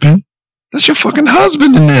I tripping? That's your fucking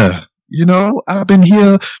husband in there. I've been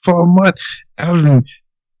here for a month. I've been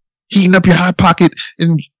heating up your hot pocket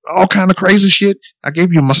and all kind of crazy shit. I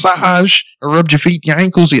gave you a massage. I rubbed your feet, your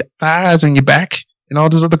ankles, your thighs, and your back, and all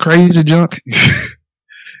this other crazy junk.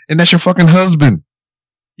 And that's your fucking husband.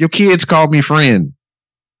 Your kids called me friend.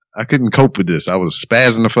 I couldn't cope with this. I was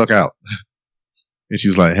spazzing the fuck out. And she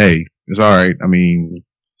was like, hey, it's all right. I mean,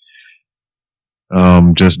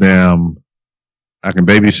 just damn, I can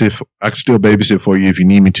still babysit for you if you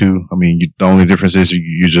need me to. I mean, the only difference is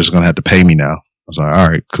you're just going to have to pay me now. I was like, all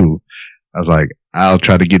right, cool. I was like, I'll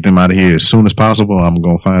try to get them out of here as soon as possible. I'm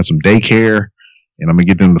going to find some daycare and I'm going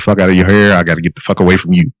to get them the fuck out of your hair. I got to get the fuck away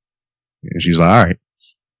from you. And she's like, all right.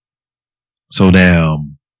 So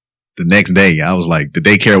damn, the next day I was like, the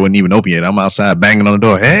daycare wasn't even open yet. I'm outside banging on the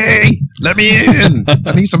door. Hey, let me in.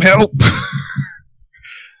 I need some help.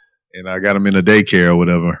 And I got them in the daycare or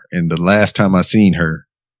whatever. And the last time I seen her,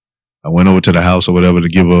 I went over to the house or whatever to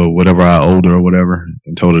give her whatever I owed her or whatever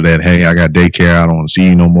and told her that, hey, I got daycare. I don't want to see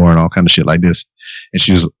you no more and all kind of shit like this. And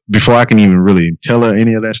she was, before I can even really tell her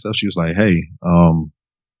any of that stuff, she was like, hey,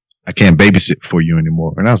 I can't babysit for you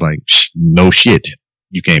anymore. And I was like, no shit.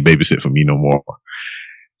 You can't babysit for me no more.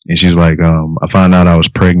 And she's like, I found out I was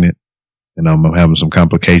pregnant and I'm having some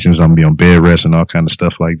complications. I'm gonna be on bed rest and all kind of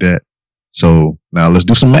stuff like that. So now let's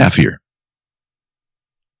do some math here.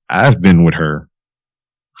 I've been with her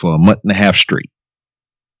for a month and a half straight.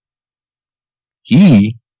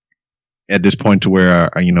 He, at this point to where,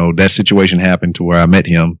 that situation happened to where I met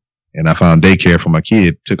him and I found daycare for my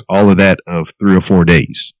kid, took all of that of 3 or 4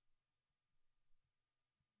 days.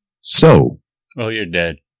 So. Oh, you're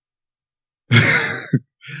dead.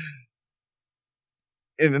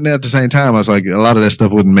 And at the same time, I was like, a lot of that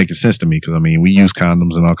stuff wouldn't make sense to me because, I mean, we use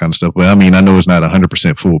condoms and all kind of stuff. But, I mean, I know it's not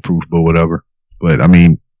 100% foolproof, but whatever. But, I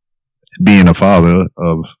mean, being a father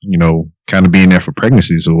of, kind of being there for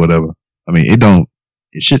pregnancies or whatever, I mean, it don't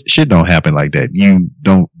shit don't happen like that. You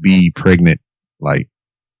don't be pregnant. Like,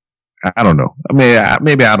 I don't know. I mean,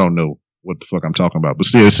 maybe I don't know what the fuck I'm talking about, but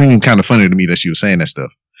still, it seemed kind of funny to me that she was saying that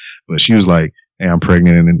stuff. But she was like, "Hey, I'm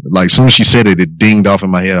pregnant," and like, as soon as she said it, it dinged off in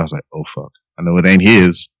my head. I was like, "Oh fuck, I know it ain't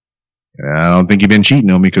his. I don't think you've been cheating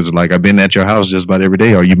on me because like I've been at your house just about every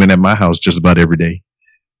day, or you've been at my house just about every day."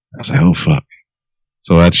 I was like, "Oh fuck."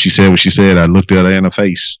 So after she said what she said, I looked at her in the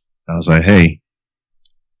face. I was like, "Hey,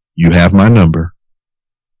 you have my number.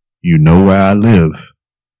 You know where I live.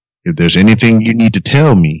 If there's anything you need to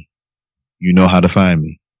tell me, you know how to find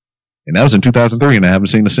me." And that was in 2003, and I haven't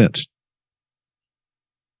seen her since.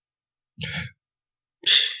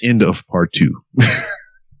 End of part 2.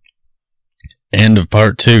 End of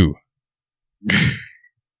part 2.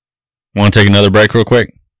 Want to take another break real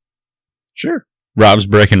quick? Sure. Rob's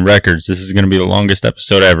breaking records. This is going to be the longest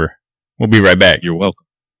episode ever. We'll be right back. You're welcome.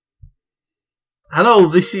 Hello,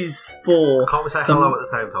 this is for... Can't we say hello at the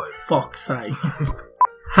same time? Fuck's sake.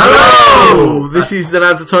 Hello! This is an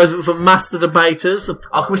advertisement for Master Debaters.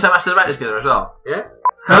 Oh, can we say Master Debaters together as well? Yeah?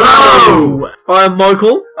 Hello! I am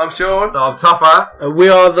Michael. I'm Sean. I'm Topper. We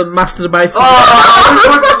are the Master Debaters. We are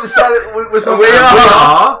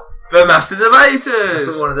the Master Debaters. That's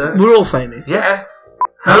what we want to do. We're all saying it. Yeah.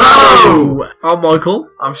 Hello! I'm Michael.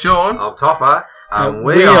 I'm Sean. I'm Topper. And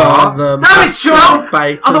we are the Master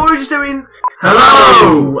Debaters. I thought we were just doing...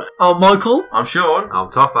 Hello! I'm Michael. I'm Sean.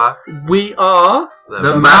 I'm Topper. We are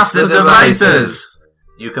the Master Debaters.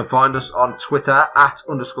 You can find us on Twitter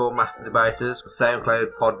 @_Master Debaters,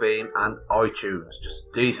 SoundCloud, Podbean, and iTunes.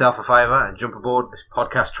 Just do yourself a favour and jump aboard this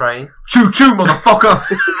podcast train. Choo choo, motherfucker!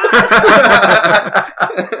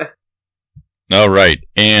 All right,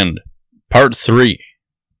 and part 3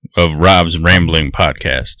 of Rob's Rambling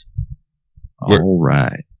Podcast. All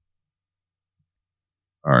right.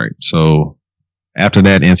 So after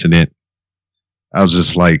that incident, I was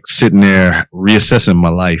just like sitting there reassessing my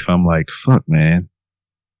life. I'm like, fuck, man.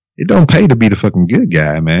 It don't pay to be the fucking good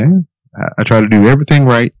guy, man. I try to do everything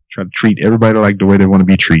right, try to treat everybody like the way they want to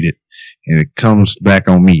be treated, and it comes back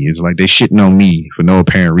on me. It's like they shitting on me for no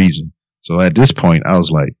apparent reason. So at this point, I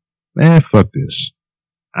was like, man, fuck this.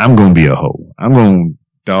 I'm going to be a hoe. I'm going to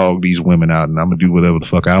dog these women out, and I'm going to do whatever the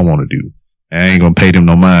fuck I want to do. I ain't going to pay them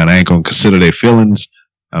no mind. I ain't going to consider their feelings.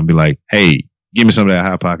 I'll be like, hey, give me some of that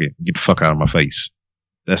Hot Pocket. Get the fuck out of my face.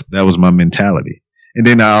 That was my mentality. And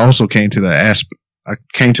then I also came to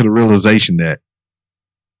the realization that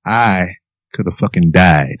I could have fucking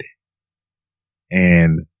died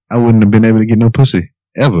and I wouldn't have been able to get no pussy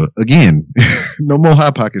ever again. No more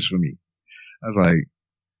Hot Pockets for me. I was like,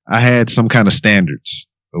 I had some kind of standards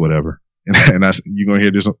or whatever. And you're going to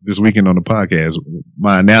hear this weekend on the podcast.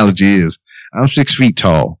 My analogy is I'm 6 feet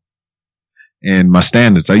tall and my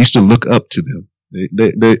standards, I used to look up to them.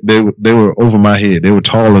 They were over my head. They were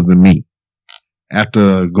taller than me.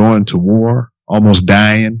 After going to war, almost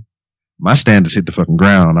dying, my standards hit the fucking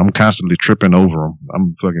ground. I'm constantly tripping over them.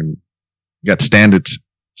 I'm fucking got standards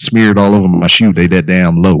smeared all over my shoe. They that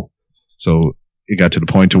damn low. So it got to the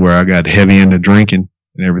point to where I got heavy into drinking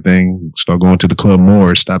and everything. Start going to the club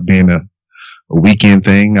more. It stopped being a weekend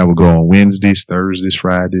thing. I would go on Wednesdays, Thursdays,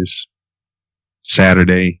 Fridays,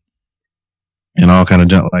 Saturday, and all kind of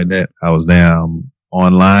junk like that. I was down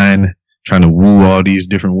online trying to woo all these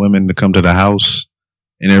different women to come to the house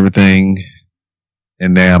and everything.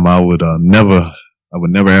 And damn, I would never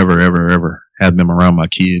ever have them around my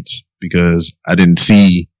kids because I didn't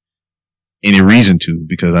see any reason to,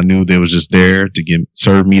 because I knew they was just there to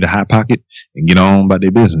serve me the Hot Pocket and get on by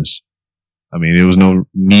their business. I mean, there was no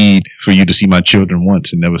need for you to see my children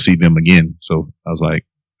once and never see them again. So I was like,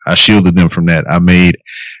 I shielded them from that. I made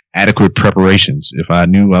adequate preparations. If I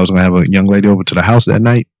knew I was going to have a young lady over to the house that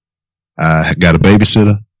night, I got a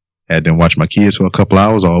babysitter, had them watch my kids for a couple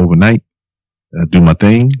hours or overnight, do my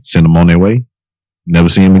thing, send them on their way, never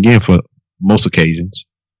see them again for most occasions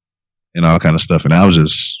and all kind of stuff. And I was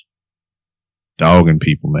just dogging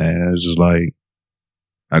people, man. It was just like,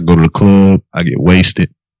 I go to the club, I get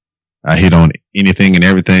wasted, I hit on anything and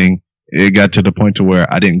everything. It got to the point to where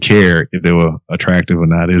I didn't care if they were attractive or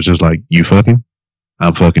not. It was just like, you fucking?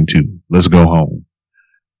 I'm fucking too. Let's go home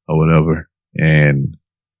or whatever. And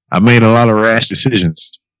I made a lot of rash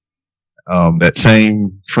decisions. That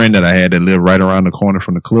same friend that I had that lived right around the corner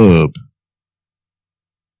from the club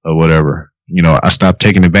or whatever, you know, I stopped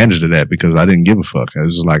taking advantage of that because I didn't give a fuck. It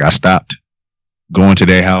was just like I stopped going to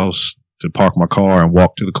their house to park my car and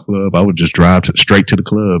walk to the club. I would just drive straight to the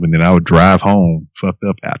club, and then I would drive home fucked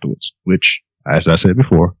up afterwards, which, as I said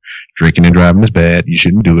before, drinking and driving is bad. You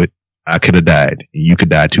shouldn't do it. I could have died, and you could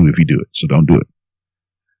die too if you do it, so don't do it.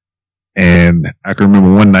 And I can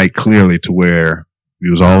remember one night clearly to where We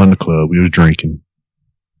was all in the club. We were drinking.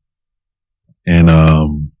 And I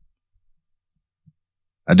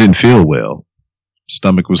didn't feel well.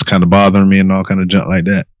 Stomach was kind of bothering me and all kind of junk like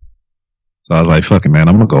that. So I was like, fuck it, man,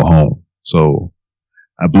 I'm going to go home. So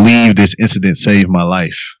I believe this incident saved my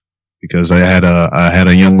life because I had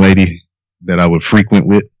a young lady that I would frequent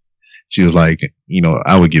with. She was like, you know,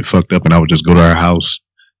 I would get fucked up and I would just go to her house,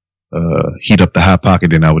 heat up the Hot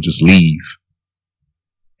Pocket, and I would just leave.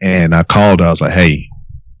 And I called her. I was like, hey,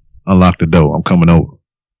 unlock the door. I'm coming over.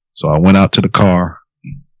 So I went out to the car.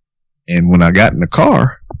 And when I got in the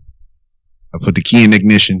car, I put the key in the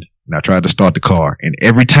ignition and I tried to start the car. And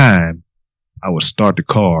every time I would start the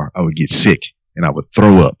car, I would get sick and I would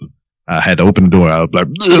throw up. I had to open the door. I was like,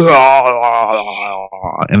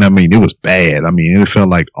 and I mean, it was bad. I mean, it felt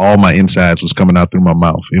like all my insides was coming out through my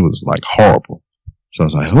mouth. It was like horrible. So I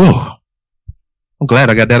was like, oh, I'm glad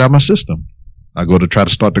I got that out of my system. I go to try to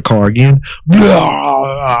start the car again. I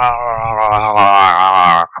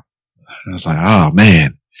was like, oh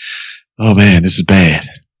man, this is bad.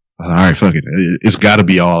 All right, fuck it. It's got to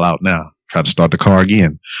be all out now. Try to start the car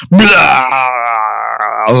again.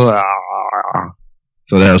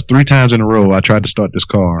 So that was 3 times in a row I tried to start this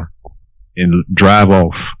car and drive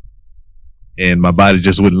off. And my body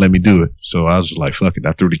just wouldn't let me do it. So I was just like, fuck it.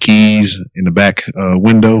 I threw the keys in the back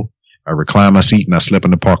window. I reclined my seat and I slept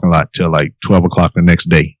in the parking lot till like 12 o'clock the next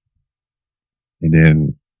day. And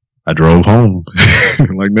then I drove home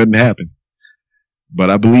like nothing happened. But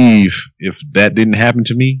I believe if that didn't happen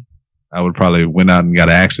to me, I would probably went out and got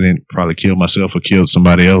an accident, probably killed myself or killed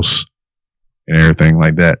somebody else and everything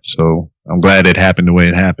like that. So I'm glad it happened the way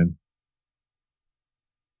it happened.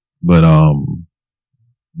 But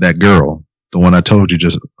that girl, the one I told you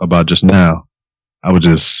just now, I would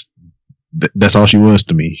just, that's all she was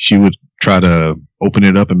to me. She would try to open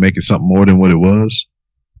it up and make it something more than what it was,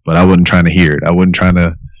 but I wasn't trying to hear it. I wasn't trying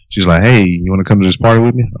to, she's like, hey, you want to come to this party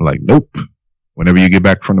with me? I'm like, nope. Whenever you get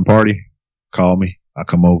back from the party, call me. I'll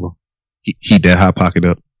come over, heat that Hot Pocket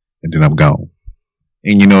up, and then I'm gone.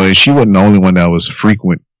 And you know, she wasn't the only one that I was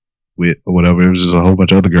frequent with or whatever. It was just a whole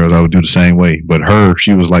bunch of other girls I would do the same way. But her,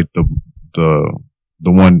 she was like the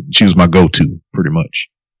one, she was my go-to pretty much.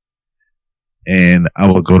 And I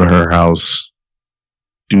would go to her house,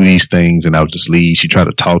 do these things, and I would just leave. She tried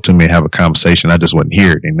to talk to me and have a conversation. I just wouldn't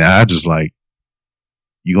hear it. And now I just like,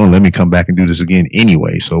 you gonna let me come back and do this again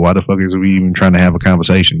anyway. So why the fuck is we even trying to have a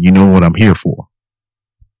conversation? You know what I'm here for.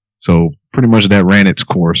 So pretty much that ran its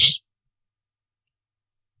course.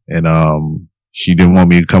 And, she didn't want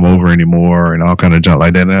me to come over anymore and all kind of junk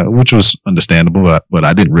like that, which was understandable, but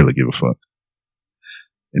I didn't really give a fuck.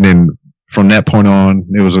 And then from that point on,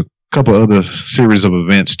 there was a couple other series of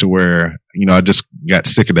events to where, you know, I just got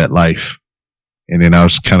sick of that life. And then I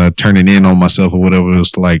was kind of turning in on myself or whatever. It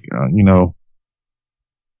was like, you know,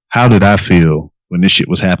 how did I feel when this shit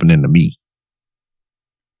was happening to me?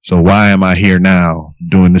 So why am I here now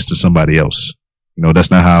doing this to somebody else? You know, that's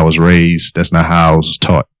not how I was raised. That's not how I was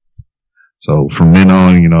taught. So from then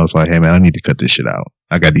on, you know, it's like, hey man, I need to cut this shit out.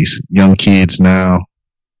 I got these young kids now.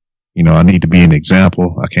 You know, I need to be an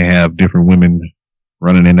example. I can't have different women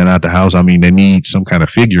running in and out the house. I mean, they need some kind of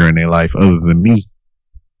figure in their life other than me.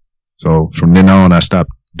 So from then on, I stopped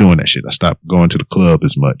doing that shit. I stopped going to the club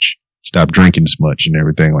as much, stopped drinking as much and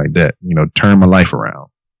everything like that. You know, turn my life around.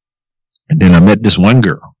 And then I met this one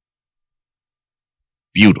girl.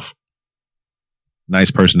 Beautiful. Nice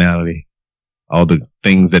personality. All the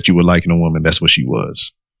things that you would like in a woman, that's what she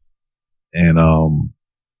was. And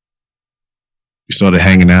we started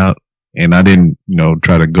hanging out, and I didn't, you know,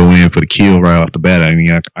 try to go in for the kill right off the bat. I mean,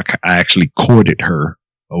 I actually courted her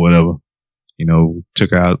or whatever. You know,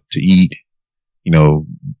 took her out to eat. You know,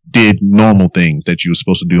 did normal things that you were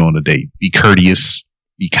supposed to do on a date. Be courteous,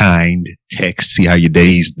 be kind, text, see how your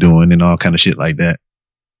day's doing, and all kind of shit like that.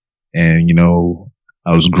 And you know,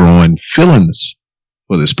 I was growing feelings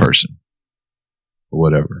for this person. Or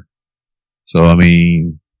whatever. So, I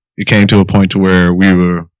mean, it came to a point to where we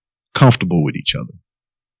were comfortable with each other.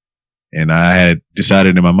 And I had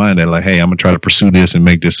decided in my mind that like, hey, I'm going to try to pursue this and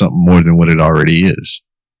make this something more than what it already is.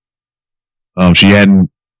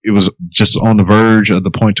 It was just on the verge of the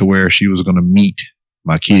point to where she was going to meet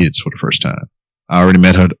my kids for the first time. I already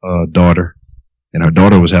met her daughter, and her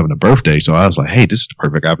daughter was having a birthday. So I was like, hey, this is the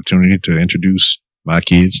perfect opportunity to introduce my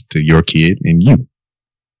kids to your kid and you.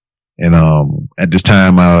 And at this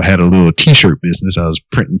time, I had a little T-shirt business. I was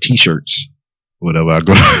printing T-shirts, whatever. I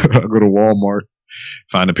go to Walmart,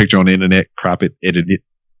 find a picture on the internet, crop it, edit it,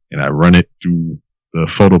 and I run it through the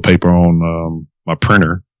photo paper on my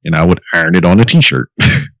printer, and I would iron it on a T-shirt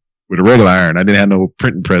with a regular iron. I didn't have no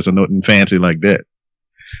printing press or nothing fancy like that.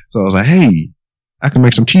 So I was like, hey, I can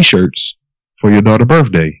make some t-shirts for your daughter's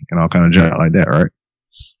birthday and all kind of junk like that, right?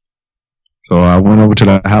 So I went over to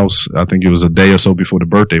the house. I think it was a day or so before the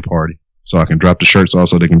birthday party, so I can drop the shirts off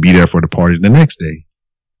so they can be there for the party the next day.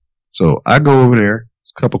 So I go over there,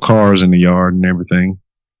 a couple cars in the yard and everything,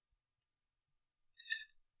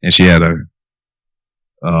 and she had a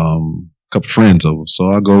couple friends over.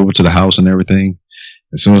 So I go over to the house and everything.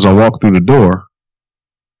 As soon as I walk through the door,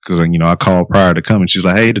 because I called prior to coming, she's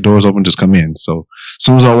like, "Hey, the door's open, just come in." So as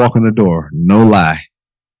soon as I walk in the door, no lie,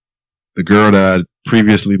 the girl that I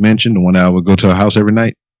previously mentioned, the one that I would go to her house every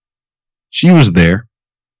night, she was there,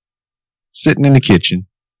 sitting in the kitchen,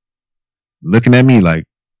 looking at me like,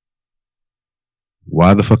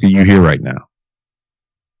 "Why the fuck are you here right now?"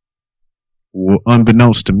 Well,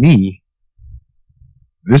 unbeknownst to me,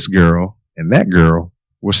 this girl and that girl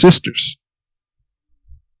were sisters.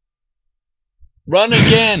 Run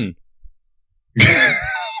again.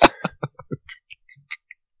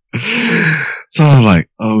 So I'm like,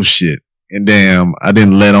 oh shit. And damn, I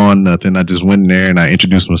didn't let on nothing. I just went in there and I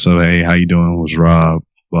introduced myself. "Hey, how you doing?" It was Rob,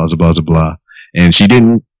 blah, blah, blah, blah. And she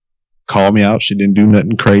didn't call me out. She didn't do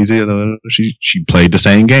nothing crazy. She played the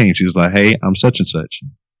same game. She was like, "Hey, I'm such and such."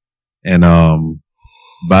 And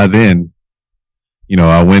by then,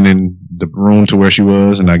 I went in the room to where she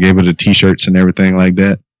was and I gave her the t-shirts and everything like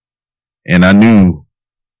that. And I knew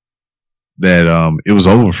that it was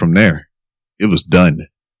over from there. It was done.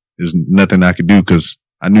 There's nothing I could do because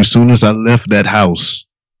I knew as soon as I left that house,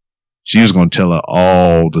 she was going to tell her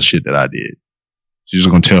all the shit that I did. She was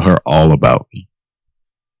going to tell her all about me.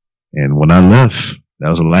 And when I left, that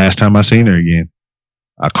was the last time I seen her again.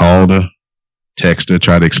 I called her, texted her,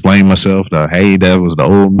 tried to explain myself. Hey, that was the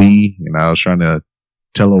old me. And I was trying to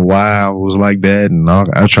tell her why I was like that. And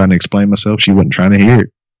I was trying to explain myself. She wasn't trying to hear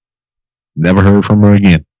it. Never heard from her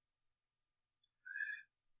again.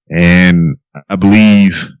 And I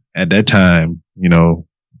believe at that time,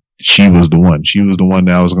 she was the one. She was the one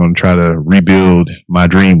that I was going to try to rebuild my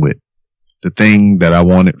dream with. The thing that I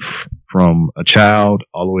wanted from a child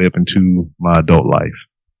all the way up into my adult life.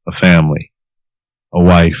 A family, a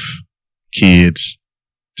wife, kids,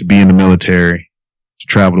 to be in the military, to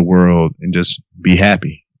travel the world and just be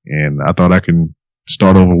happy. And I thought I could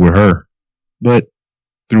start over with her. But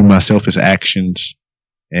through my selfish actions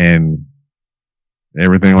and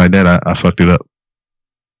everything like that, I fucked it up.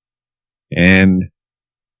 And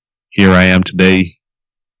here I am today,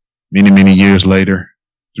 many, many years later,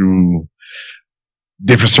 through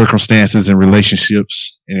different circumstances and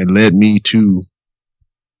relationships, and it led me to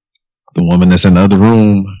the woman that's in the other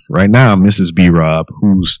room right now, Mrs. B. Rob,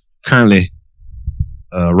 who's currently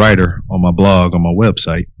a writer on my blog, on my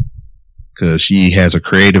website, because she has a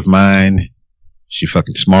creative mind. She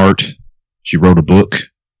fucking smart. She wrote a book,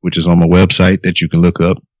 which is on my website that you can look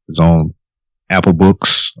up. It's on Apple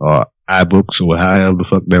Books or iBooks or however the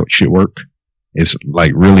fuck that shit work. It's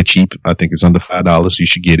like really cheap. I think it's under $5. You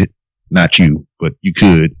should get it. Not you, but you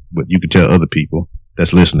could. But you could tell other people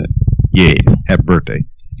that's listening. Yeah, happy birthday.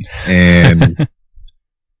 And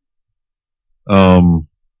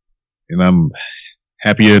and I'm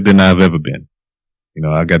happier than I've ever been.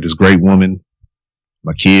 I got this great woman.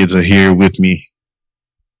 My kids are here with me.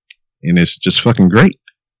 And it's just fucking great.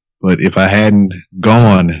 But if I hadn't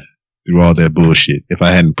gone through all that bullshit, if I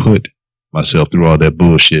hadn't put myself through all that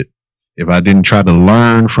bullshit, if I didn't try to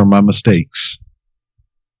learn from my mistakes,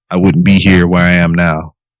 I wouldn't be here where I am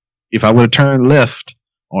now. If I would have turned left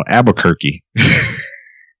on Albuquerque,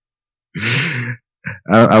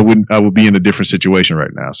 I would be in a different situation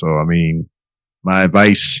right now. So, my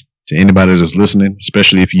advice to anybody that's listening,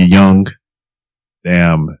 especially if you're young,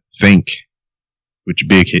 think with your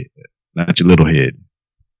big head, not your little head.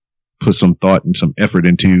 Put some thought and some effort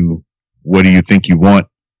into what do you think you want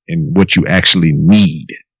and what you actually need.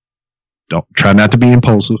 Don't try not to be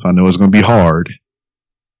impulsive. I know it's going to be hard,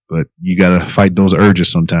 but you got to fight those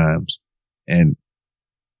urges sometimes. And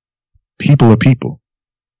people are people.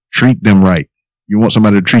 Treat them right. You want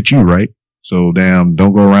somebody to treat you right. So don't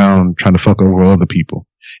go around trying to fuck over other people.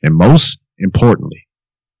 And most importantly,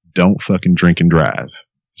 don't fucking drink and drive.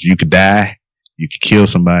 You could die. You could kill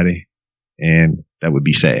somebody, and that would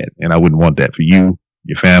be sad. And I wouldn't want that for you,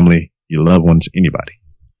 your family, your loved ones, anybody.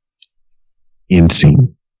 End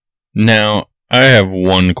scene. Now, I have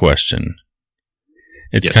one question.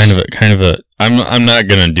 It's Yes. kind of a. I'm not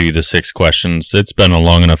gonna do the 6 questions. It's been a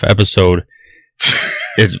long enough episode.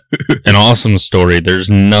 It's an awesome story. There's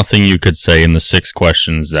nothing you could say in the 6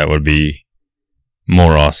 questions that would be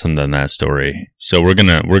more awesome than that story. So we're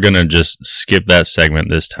gonna just skip that segment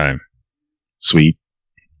this time. Sweet.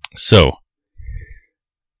 So,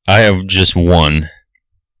 I have just one.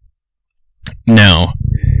 Now,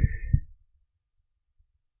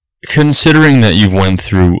 considering that you've went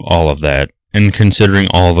through all of that, and considering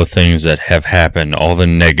all the things that have happened, all the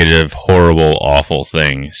negative, horrible, awful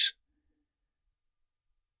things,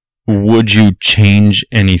 would you change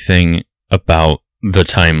anything about the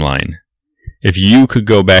timeline? If you could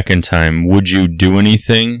go back in time, would you do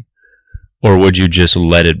anything, or would you just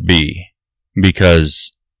let it be?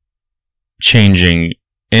 Because changing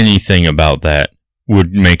anything about that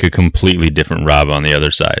would make a completely different Rob on the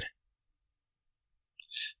other side.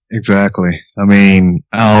 Exactly. I mean,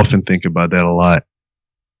 I often think about that a lot.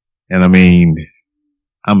 And I mean,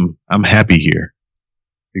 I'm happy here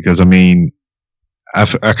because I mean,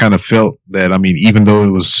 I kind of felt that, I mean, even though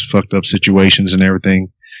it was fucked up situations and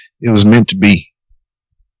everything, it was meant to be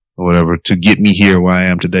or whatever to get me here where I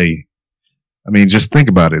am today. I mean, just think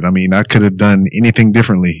about it. I mean, I could have done anything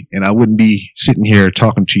differently and I wouldn't be sitting here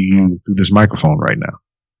talking to you through this microphone right now.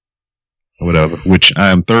 Or whatever, which I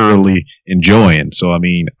am thoroughly enjoying. So, I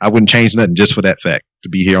mean, I wouldn't change nothing just for that fact to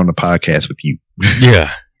be here on the podcast with you.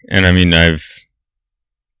 Yeah. And I mean, I've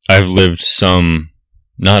lived some,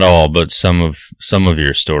 not all, but some of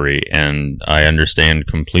your story, and I understand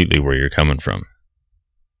completely where you're coming from.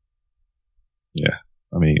 Yeah.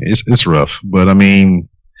 I mean, it's rough, but I mean,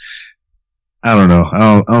 I don't know.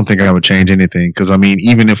 I don't think I would change anything. Cause I mean,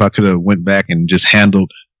 even if I could have went back and just handled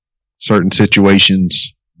certain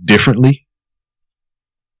situations differently,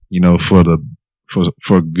 you know, for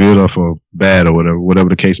good or for bad or whatever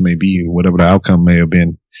the case may be, or whatever the outcome may have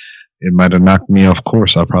been, it might have knocked me off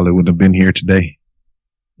course. I probably wouldn't have been here today,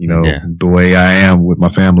 you know, the way I am with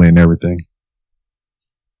my family and everything.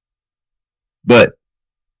 But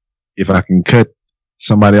if I can cut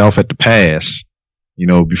somebody off at the pass, you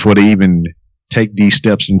know, before they even take these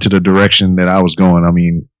steps into the direction that I was going, I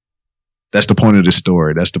mean, that's the point of this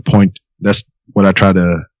story. That's the point. That's what I try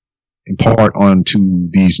to impart on to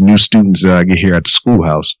these new students that I get here at the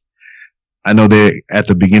schoolhouse. I know they're at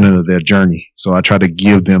the beginning of their journey, so I try to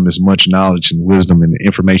give them as much knowledge and wisdom and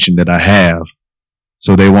information that I have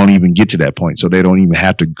so they won't even get to that point, so they don't even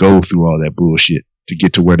have to go through all that bullshit to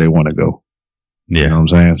get to where they want to go. Yeah. You know what I'm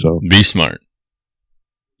saying? So be smart.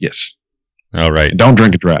 Yes. All right. And don't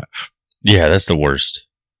drink and drive. Yeah, that's the worst.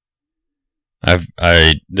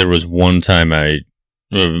 There was one time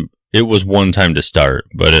it was one time to start,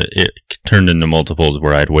 but it turned into multiples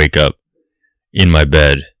where I'd wake up in my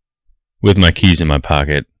bed with my keys in my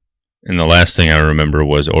pocket, and the last thing I remember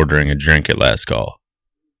was ordering a drink at last call.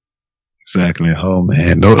 Exactly. Oh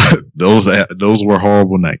man, those were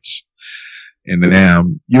horrible nights. And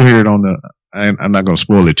then you hear it on the. I'm not going to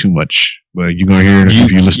spoil it too much, but you're going to hear it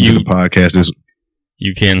if you listen to the podcast.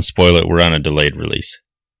 You can spoil it. We're on a delayed release.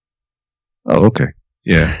 Oh, okay.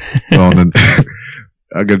 Yeah.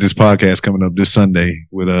 I got this podcast coming up this Sunday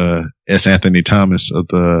with S. Anthony Thomas of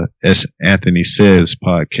the S. Anthony Says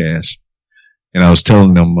podcast. And I was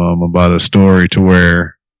telling them about a story to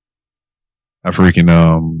where I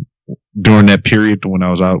freaking during that period when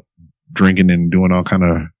I was out drinking and doing all kind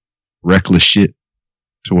of reckless shit,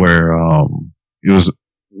 to where it was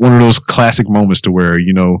one of those classic moments to where,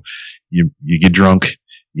 you know, you get drunk,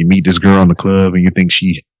 you meet this girl in the club and you think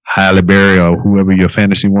she Halle Berry or whoever your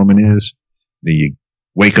fantasy woman is. Then you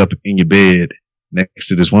wake up in your bed next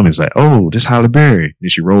to this woman. It's like, oh, this Halle Berry. Then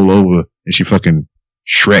she roll over and she fucking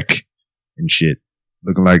Shrek and shit,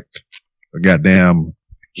 looking like a goddamn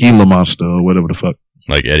Gila monster or whatever the fuck.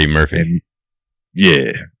 Like Eddie Murphy. And,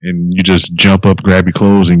 yeah. And you just jump up, grab your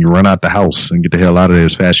clothes, and you run out the house and get the hell out of there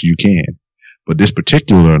as fast as you can. But this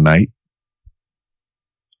particular night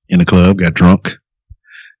in the club, got drunk.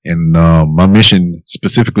 And my mission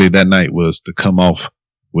specifically that night was to come off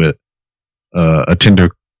with a tender,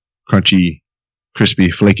 crunchy,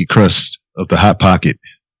 crispy, flaky crust of the Hot Pocket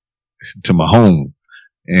to my home.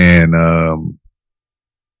 And I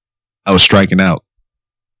was striking out.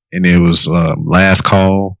 And it was last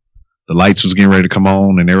call. The lights was getting ready to come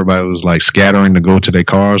on, and everybody was like scattering to go to their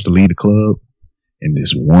cars to leave the club. And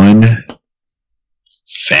this one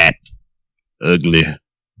fat, ugly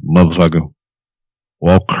motherfucker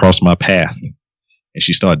walked across my path, and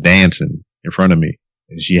she started dancing in front of me,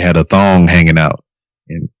 and she had a thong hanging out.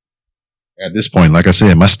 And at this point, like I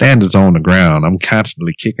said, my standards are on the ground. I'm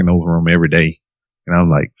constantly kicking over them every day, and I'm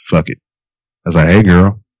like, fuck it. I was like, hey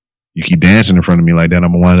girl, you keep dancing in front of me like that,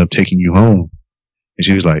 I'm gonna wind up taking you home. And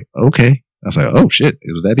she was like, okay. I was like, oh shit,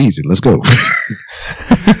 it was that easy. Let's go.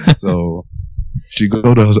 So she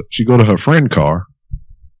go to her friend car.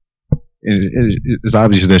 And it's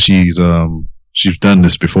obvious that she's done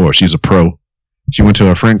this before. She's a pro. She went to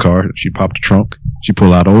her friend's car. She popped the trunk. She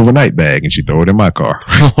pulled out an overnight bag and she threw it in my car.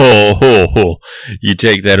 You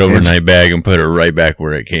take that overnight bag and put it right back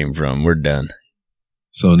where it came from. We're done.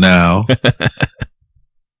 So now,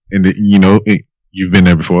 and you've been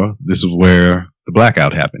there before. This is where the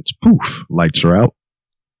blackout happens. Poof, lights are out.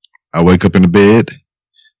 I wake up in the bed.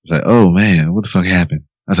 It's like, oh man, what the fuck happened?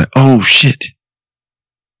 I was like, oh shit.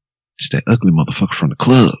 It's that ugly motherfucker from the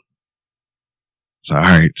club. So,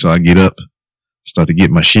 alright. So I get up, start to get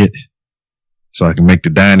my shit so I can make the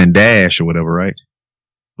dine and dash or whatever, right?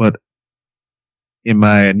 But in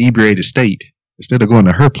my inebriated state, instead of going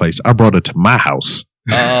to her place, I brought her to my house.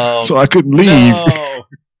 Oh, so I couldn't leave. No.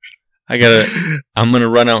 I'm going to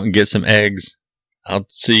run out and get some eggs. I'll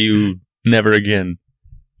see you never again.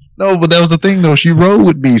 No, but that was the thing though. She rode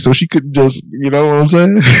with me, so she couldn't just, you know what I'm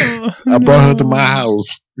saying? I brought her to my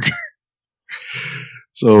house.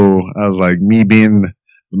 So I was like, me being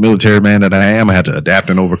the military man that I am, I had to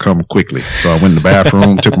adapt and overcome quickly. So I went in the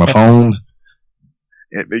bathroom, took my phone.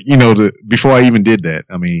 Before I even did that,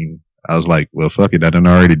 I mean, I was like, well, fuck it. I done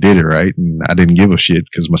already did it, right? And I didn't give a shit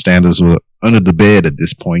because my standards were under the bed at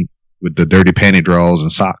this point with the dirty panty drawers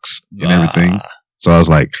and socks and everything. So I was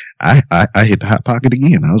like, I hit the hot pocket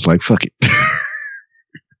again. I was like, fuck it.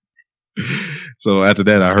 So after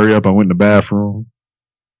that, I hurry up. I went in the bathroom.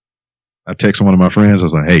 I texted one of my friends. I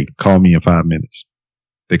was like, hey, call me in 5 minutes.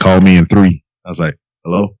 They called me in 3. I was like,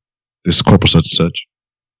 hello? This is Corporal such and such.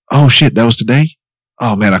 Oh shit, that was today?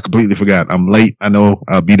 Oh man, I completely forgot. I'm late. I know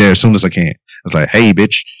I'll be there as soon as I can. I was like, hey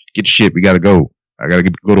bitch, get your shit. We gotta go. I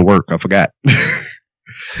gotta go to work. I forgot.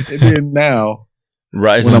 And then now, when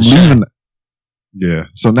I'm leaving,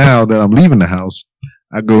 so now that I'm leaving the house,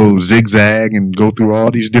 I go zigzag and go through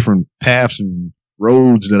all these different paths and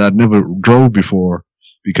roads that I never drove before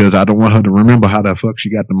because I don't want her to remember how the fuck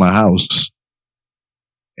she got to my house.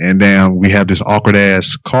 And then we have this awkward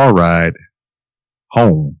ass car ride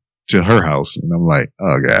home to her house. And I'm like,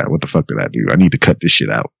 oh God, what the fuck did I do? I need to cut this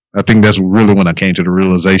shit out. I think that's really when I came to the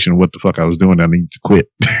realization of what the fuck I was doing. I need to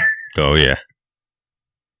quit. Oh yeah.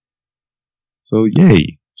 So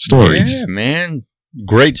yay. Stories. Yeah, man.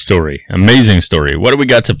 Great story. Amazing story. What do we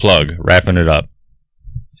got to plug? Wrapping it up.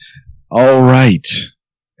 All right.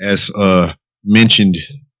 As mentioned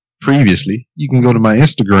previously, you can go to my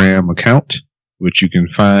Instagram account, which you can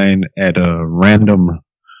find at Random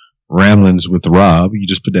Ramblings with Rob. You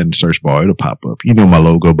just put that in the search bar. It'll pop up. You know my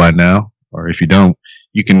logo by now. Or if you don't,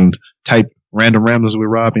 you can type Random Ramblings with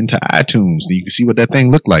Rob into iTunes. You can see what that thing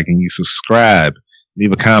looked like and you subscribe.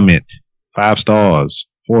 Leave a comment. 5 stars.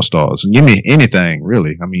 4 stars. And give me anything,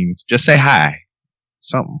 really. I mean, just say hi.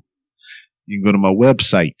 Something. You can go to my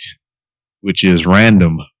website, which is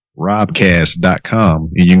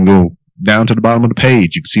randomrobcast.com. And you can go down to the bottom of the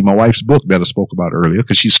page. You can see my wife's book that I spoke about earlier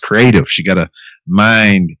because she's creative. She got a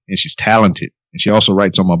mind and she's talented. And she also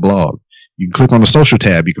writes on my blog. You can click on the social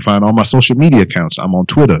tab. You can find all my social media accounts. I'm on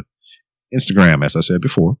Twitter, Instagram, as I said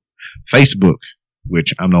before, Facebook,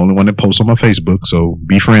 which I'm the only one that posts on my Facebook. So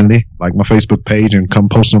be friendly, like my Facebook page, and come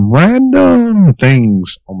post some random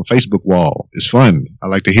things on my Facebook wall. It's fun. I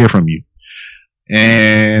like to hear from you.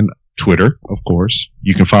 And Twitter, of course.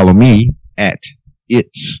 You can follow me at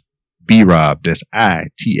It's B-Rob. That's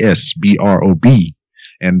ITSBROB.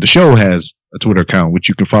 And the show has a Twitter account, which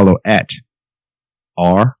you can follow at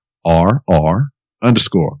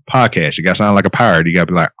RRR_podcast. You got to sound like a pirate. You got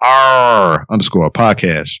to be like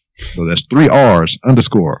R_podcast. So that's 3 R's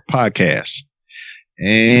 _podcast.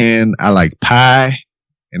 And I like pie.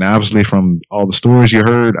 And obviously from all the stories you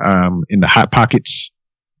heard, I'm in the Hot Pockets.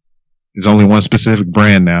 There's only one specific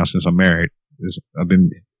brand now since I'm married. I've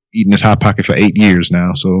been eating this Hot Pocket for 8 years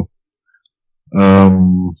now. So,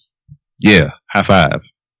 yeah, high five.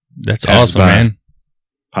 That's awesome, man.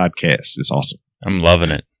 Podcast is awesome. I'm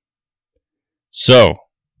loving it. So,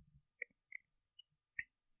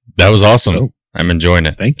 that was awesome. I'm enjoying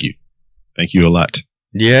it. Thank you. Thank you a lot.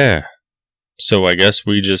 Yeah. So I guess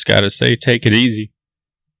we just got to say, take it easy.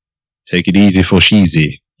 Take it easy for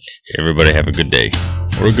sheezy. Everybody have a good day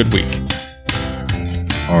or a good week.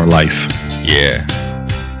 Or life. Yeah.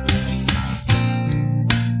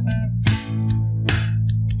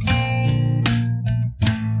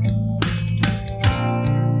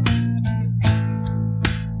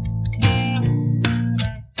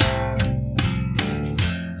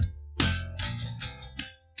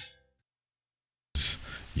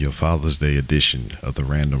 Your Father's Day edition of the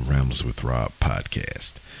Random Rambles with Rob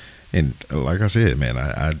podcast. And like I said, man,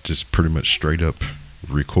 I just pretty much straight up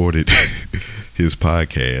recorded his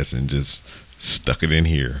podcast and just stuck it in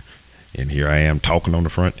here. And here I am talking on the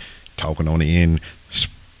front, talking on the end,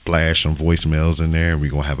 splash some voicemails in there, and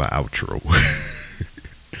we're gonna have an outro.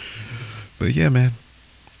 But yeah, man,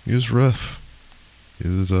 it was rough. It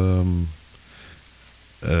was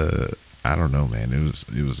I don't know, man.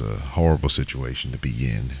 It was a horrible situation to be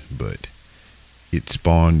in, but it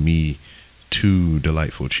spawned me 2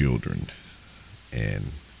 delightful children,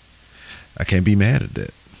 and I can't be mad at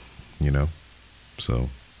that, you know. So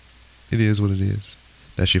it is what it is.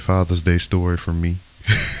 That's your Father's Day story from me.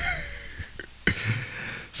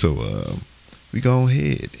 So we go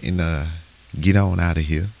ahead and get on out of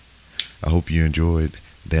here. I hope you enjoyed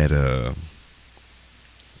that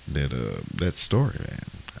story, man.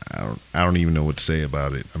 I don't even know what to say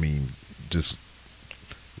about it. I mean, just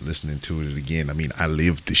listening to it again. I mean, I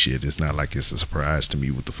lived the shit. It's not like it's a surprise to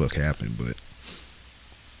me what the fuck happened, but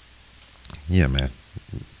yeah, man.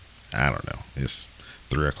 I don't know. It's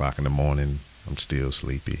 3:00 in the morning. I'm still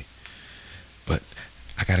sleepy, but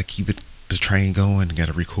I gotta keep the train going.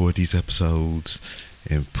 Gotta record these episodes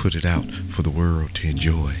and put it out for the world to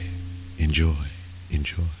enjoy.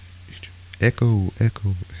 Echo.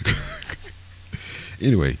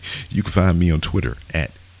 Anyway, you can find me on Twitter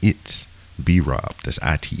at It's B-Rob. That's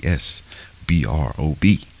ITSBROB.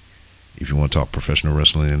 If you want to talk professional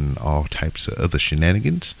wrestling and all types of other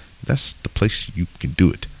shenanigans, that's the place you can do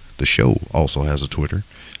it. The show also has a Twitter.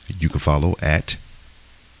 You can follow at,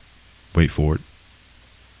 wait for it,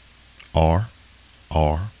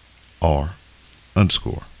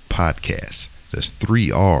 RRR_podcast. That's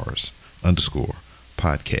 3 R's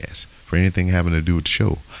 _podcast. For anything having to do with the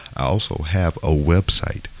show. I also have a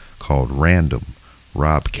website called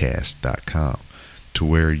randomrobcast.com, to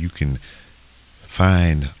where you can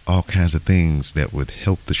find all kinds of things that would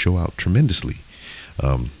help the show out tremendously.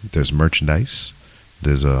 There's merchandise.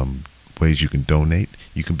 There's ways you can donate.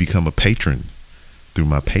 You can become a patron through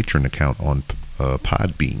my Patreon account on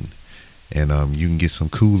Podbean, and you can get some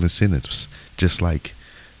cool incentives, just like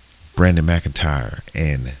Brandon McIntyre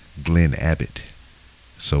and Glenn Abbott.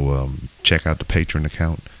 So check out the Patreon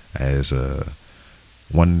account as a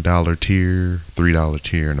 $1 tier, $3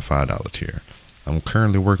 tier, and a $5 tier. I'm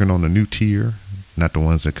currently working on a new tier, not the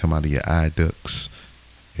ones that come out of your eye ducts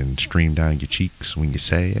and stream down your cheeks when you're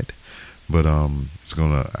sad. But I'm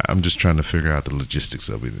just trying to figure out the logistics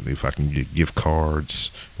of it. If I can get gift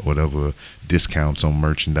cards or whatever, discounts on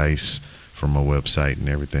merchandise from my website and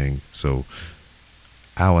everything. So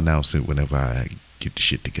I'll announce it whenever I get the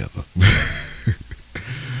shit together.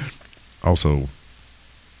 Also,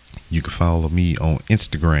 you can follow me on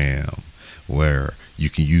Instagram, where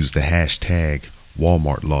you can use the hashtag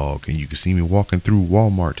WalmartLog, and you can see me walking through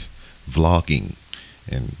Walmart vlogging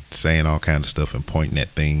and saying all kind of stuff and pointing at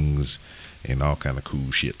things and all kind of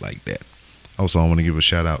cool shit like that. Also, I want to give a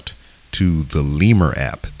shout out to the Lemur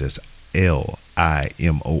app. That's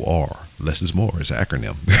LIMOR. Less is more. It's an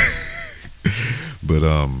acronym. But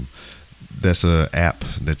that's an app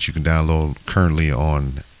that you can download currently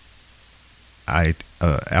on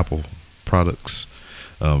Apple products.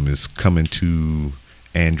 Is coming to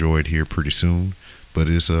Android here pretty soon, but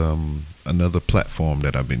it's another platform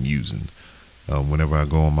that I've been using. Whenever I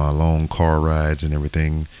go on my long car rides and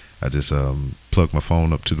everything, I just plug my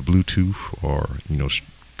phone up to the Bluetooth, or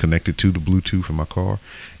connect it to the Bluetooth in my car,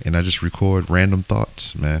 and I just record random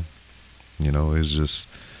thoughts, man. It's just,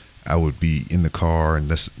 I would be in the car, and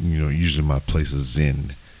that's usually my place of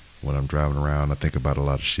zen. When I'm driving around, I think about a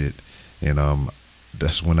lot of shit. And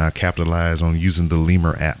that's when I capitalize on using the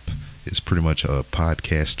Lemur app. It's pretty much a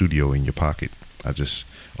podcast studio in your pocket. I just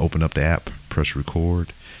open up the app, press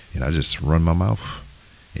record, and I just run my mouth.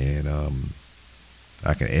 And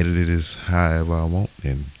I can edit it as however I want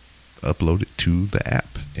and upload it to the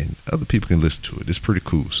app. And other people can listen to it. It's pretty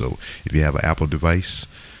cool. So if you have an Apple device,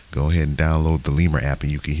 go ahead and download the Lemur app,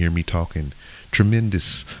 and you can hear me talking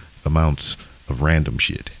tremendous amounts of random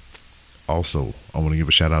shit. Also, I want to give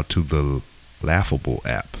a shout out to the Laughable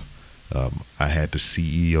app. I had the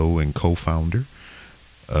CEO and co-founder,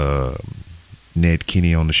 Ned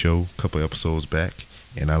Kinney, on the show a couple episodes back,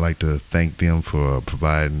 and I like to thank them for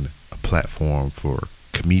providing a platform for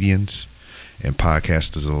comedians and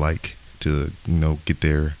podcasters alike to get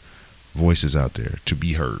their voices out there to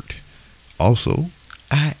be heard. Also,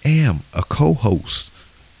 I am a co-host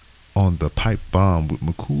on the Pipe Bomb with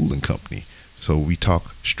McCool and Company. So we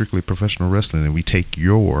talk strictly professional wrestling, and we take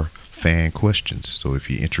your fan questions. So if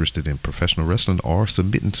you're interested in professional wrestling or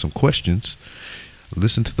submitting some questions,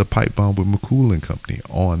 listen to the Pipe Bomb with McCool and Company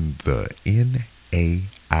on the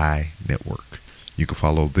NAI network. You can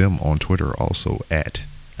follow them on Twitter also at,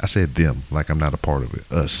 I said them like I'm not a part of it,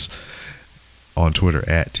 us, on Twitter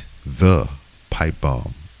at the Pipe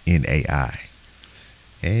Bomb NAI.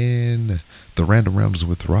 And The Random Ramblings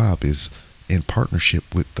with Rob is in partnership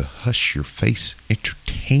with the Hush Your Face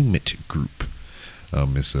Entertainment Group.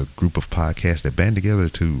 It's a group of podcasts that band together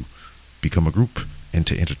to become a group and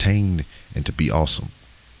to entertain and to be awesome.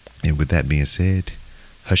 And with that being said,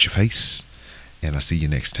 hush your face, and I'll see you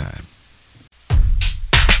next time.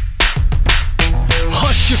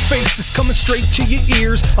 Hush Your Face is coming straight to your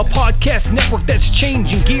ears. A podcast network that's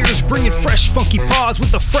changing gears, bringing fresh funky pods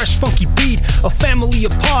with a fresh funky beat. A family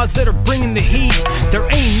of pods that are bringing the heat. There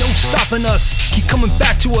ain't no stopping us. Keep coming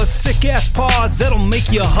back to us, sick ass pods that'll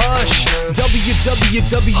make you hush.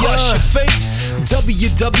 www Hush Your Face.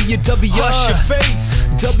 www Hush Your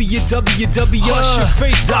Face. www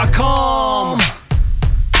HushYourFace.com.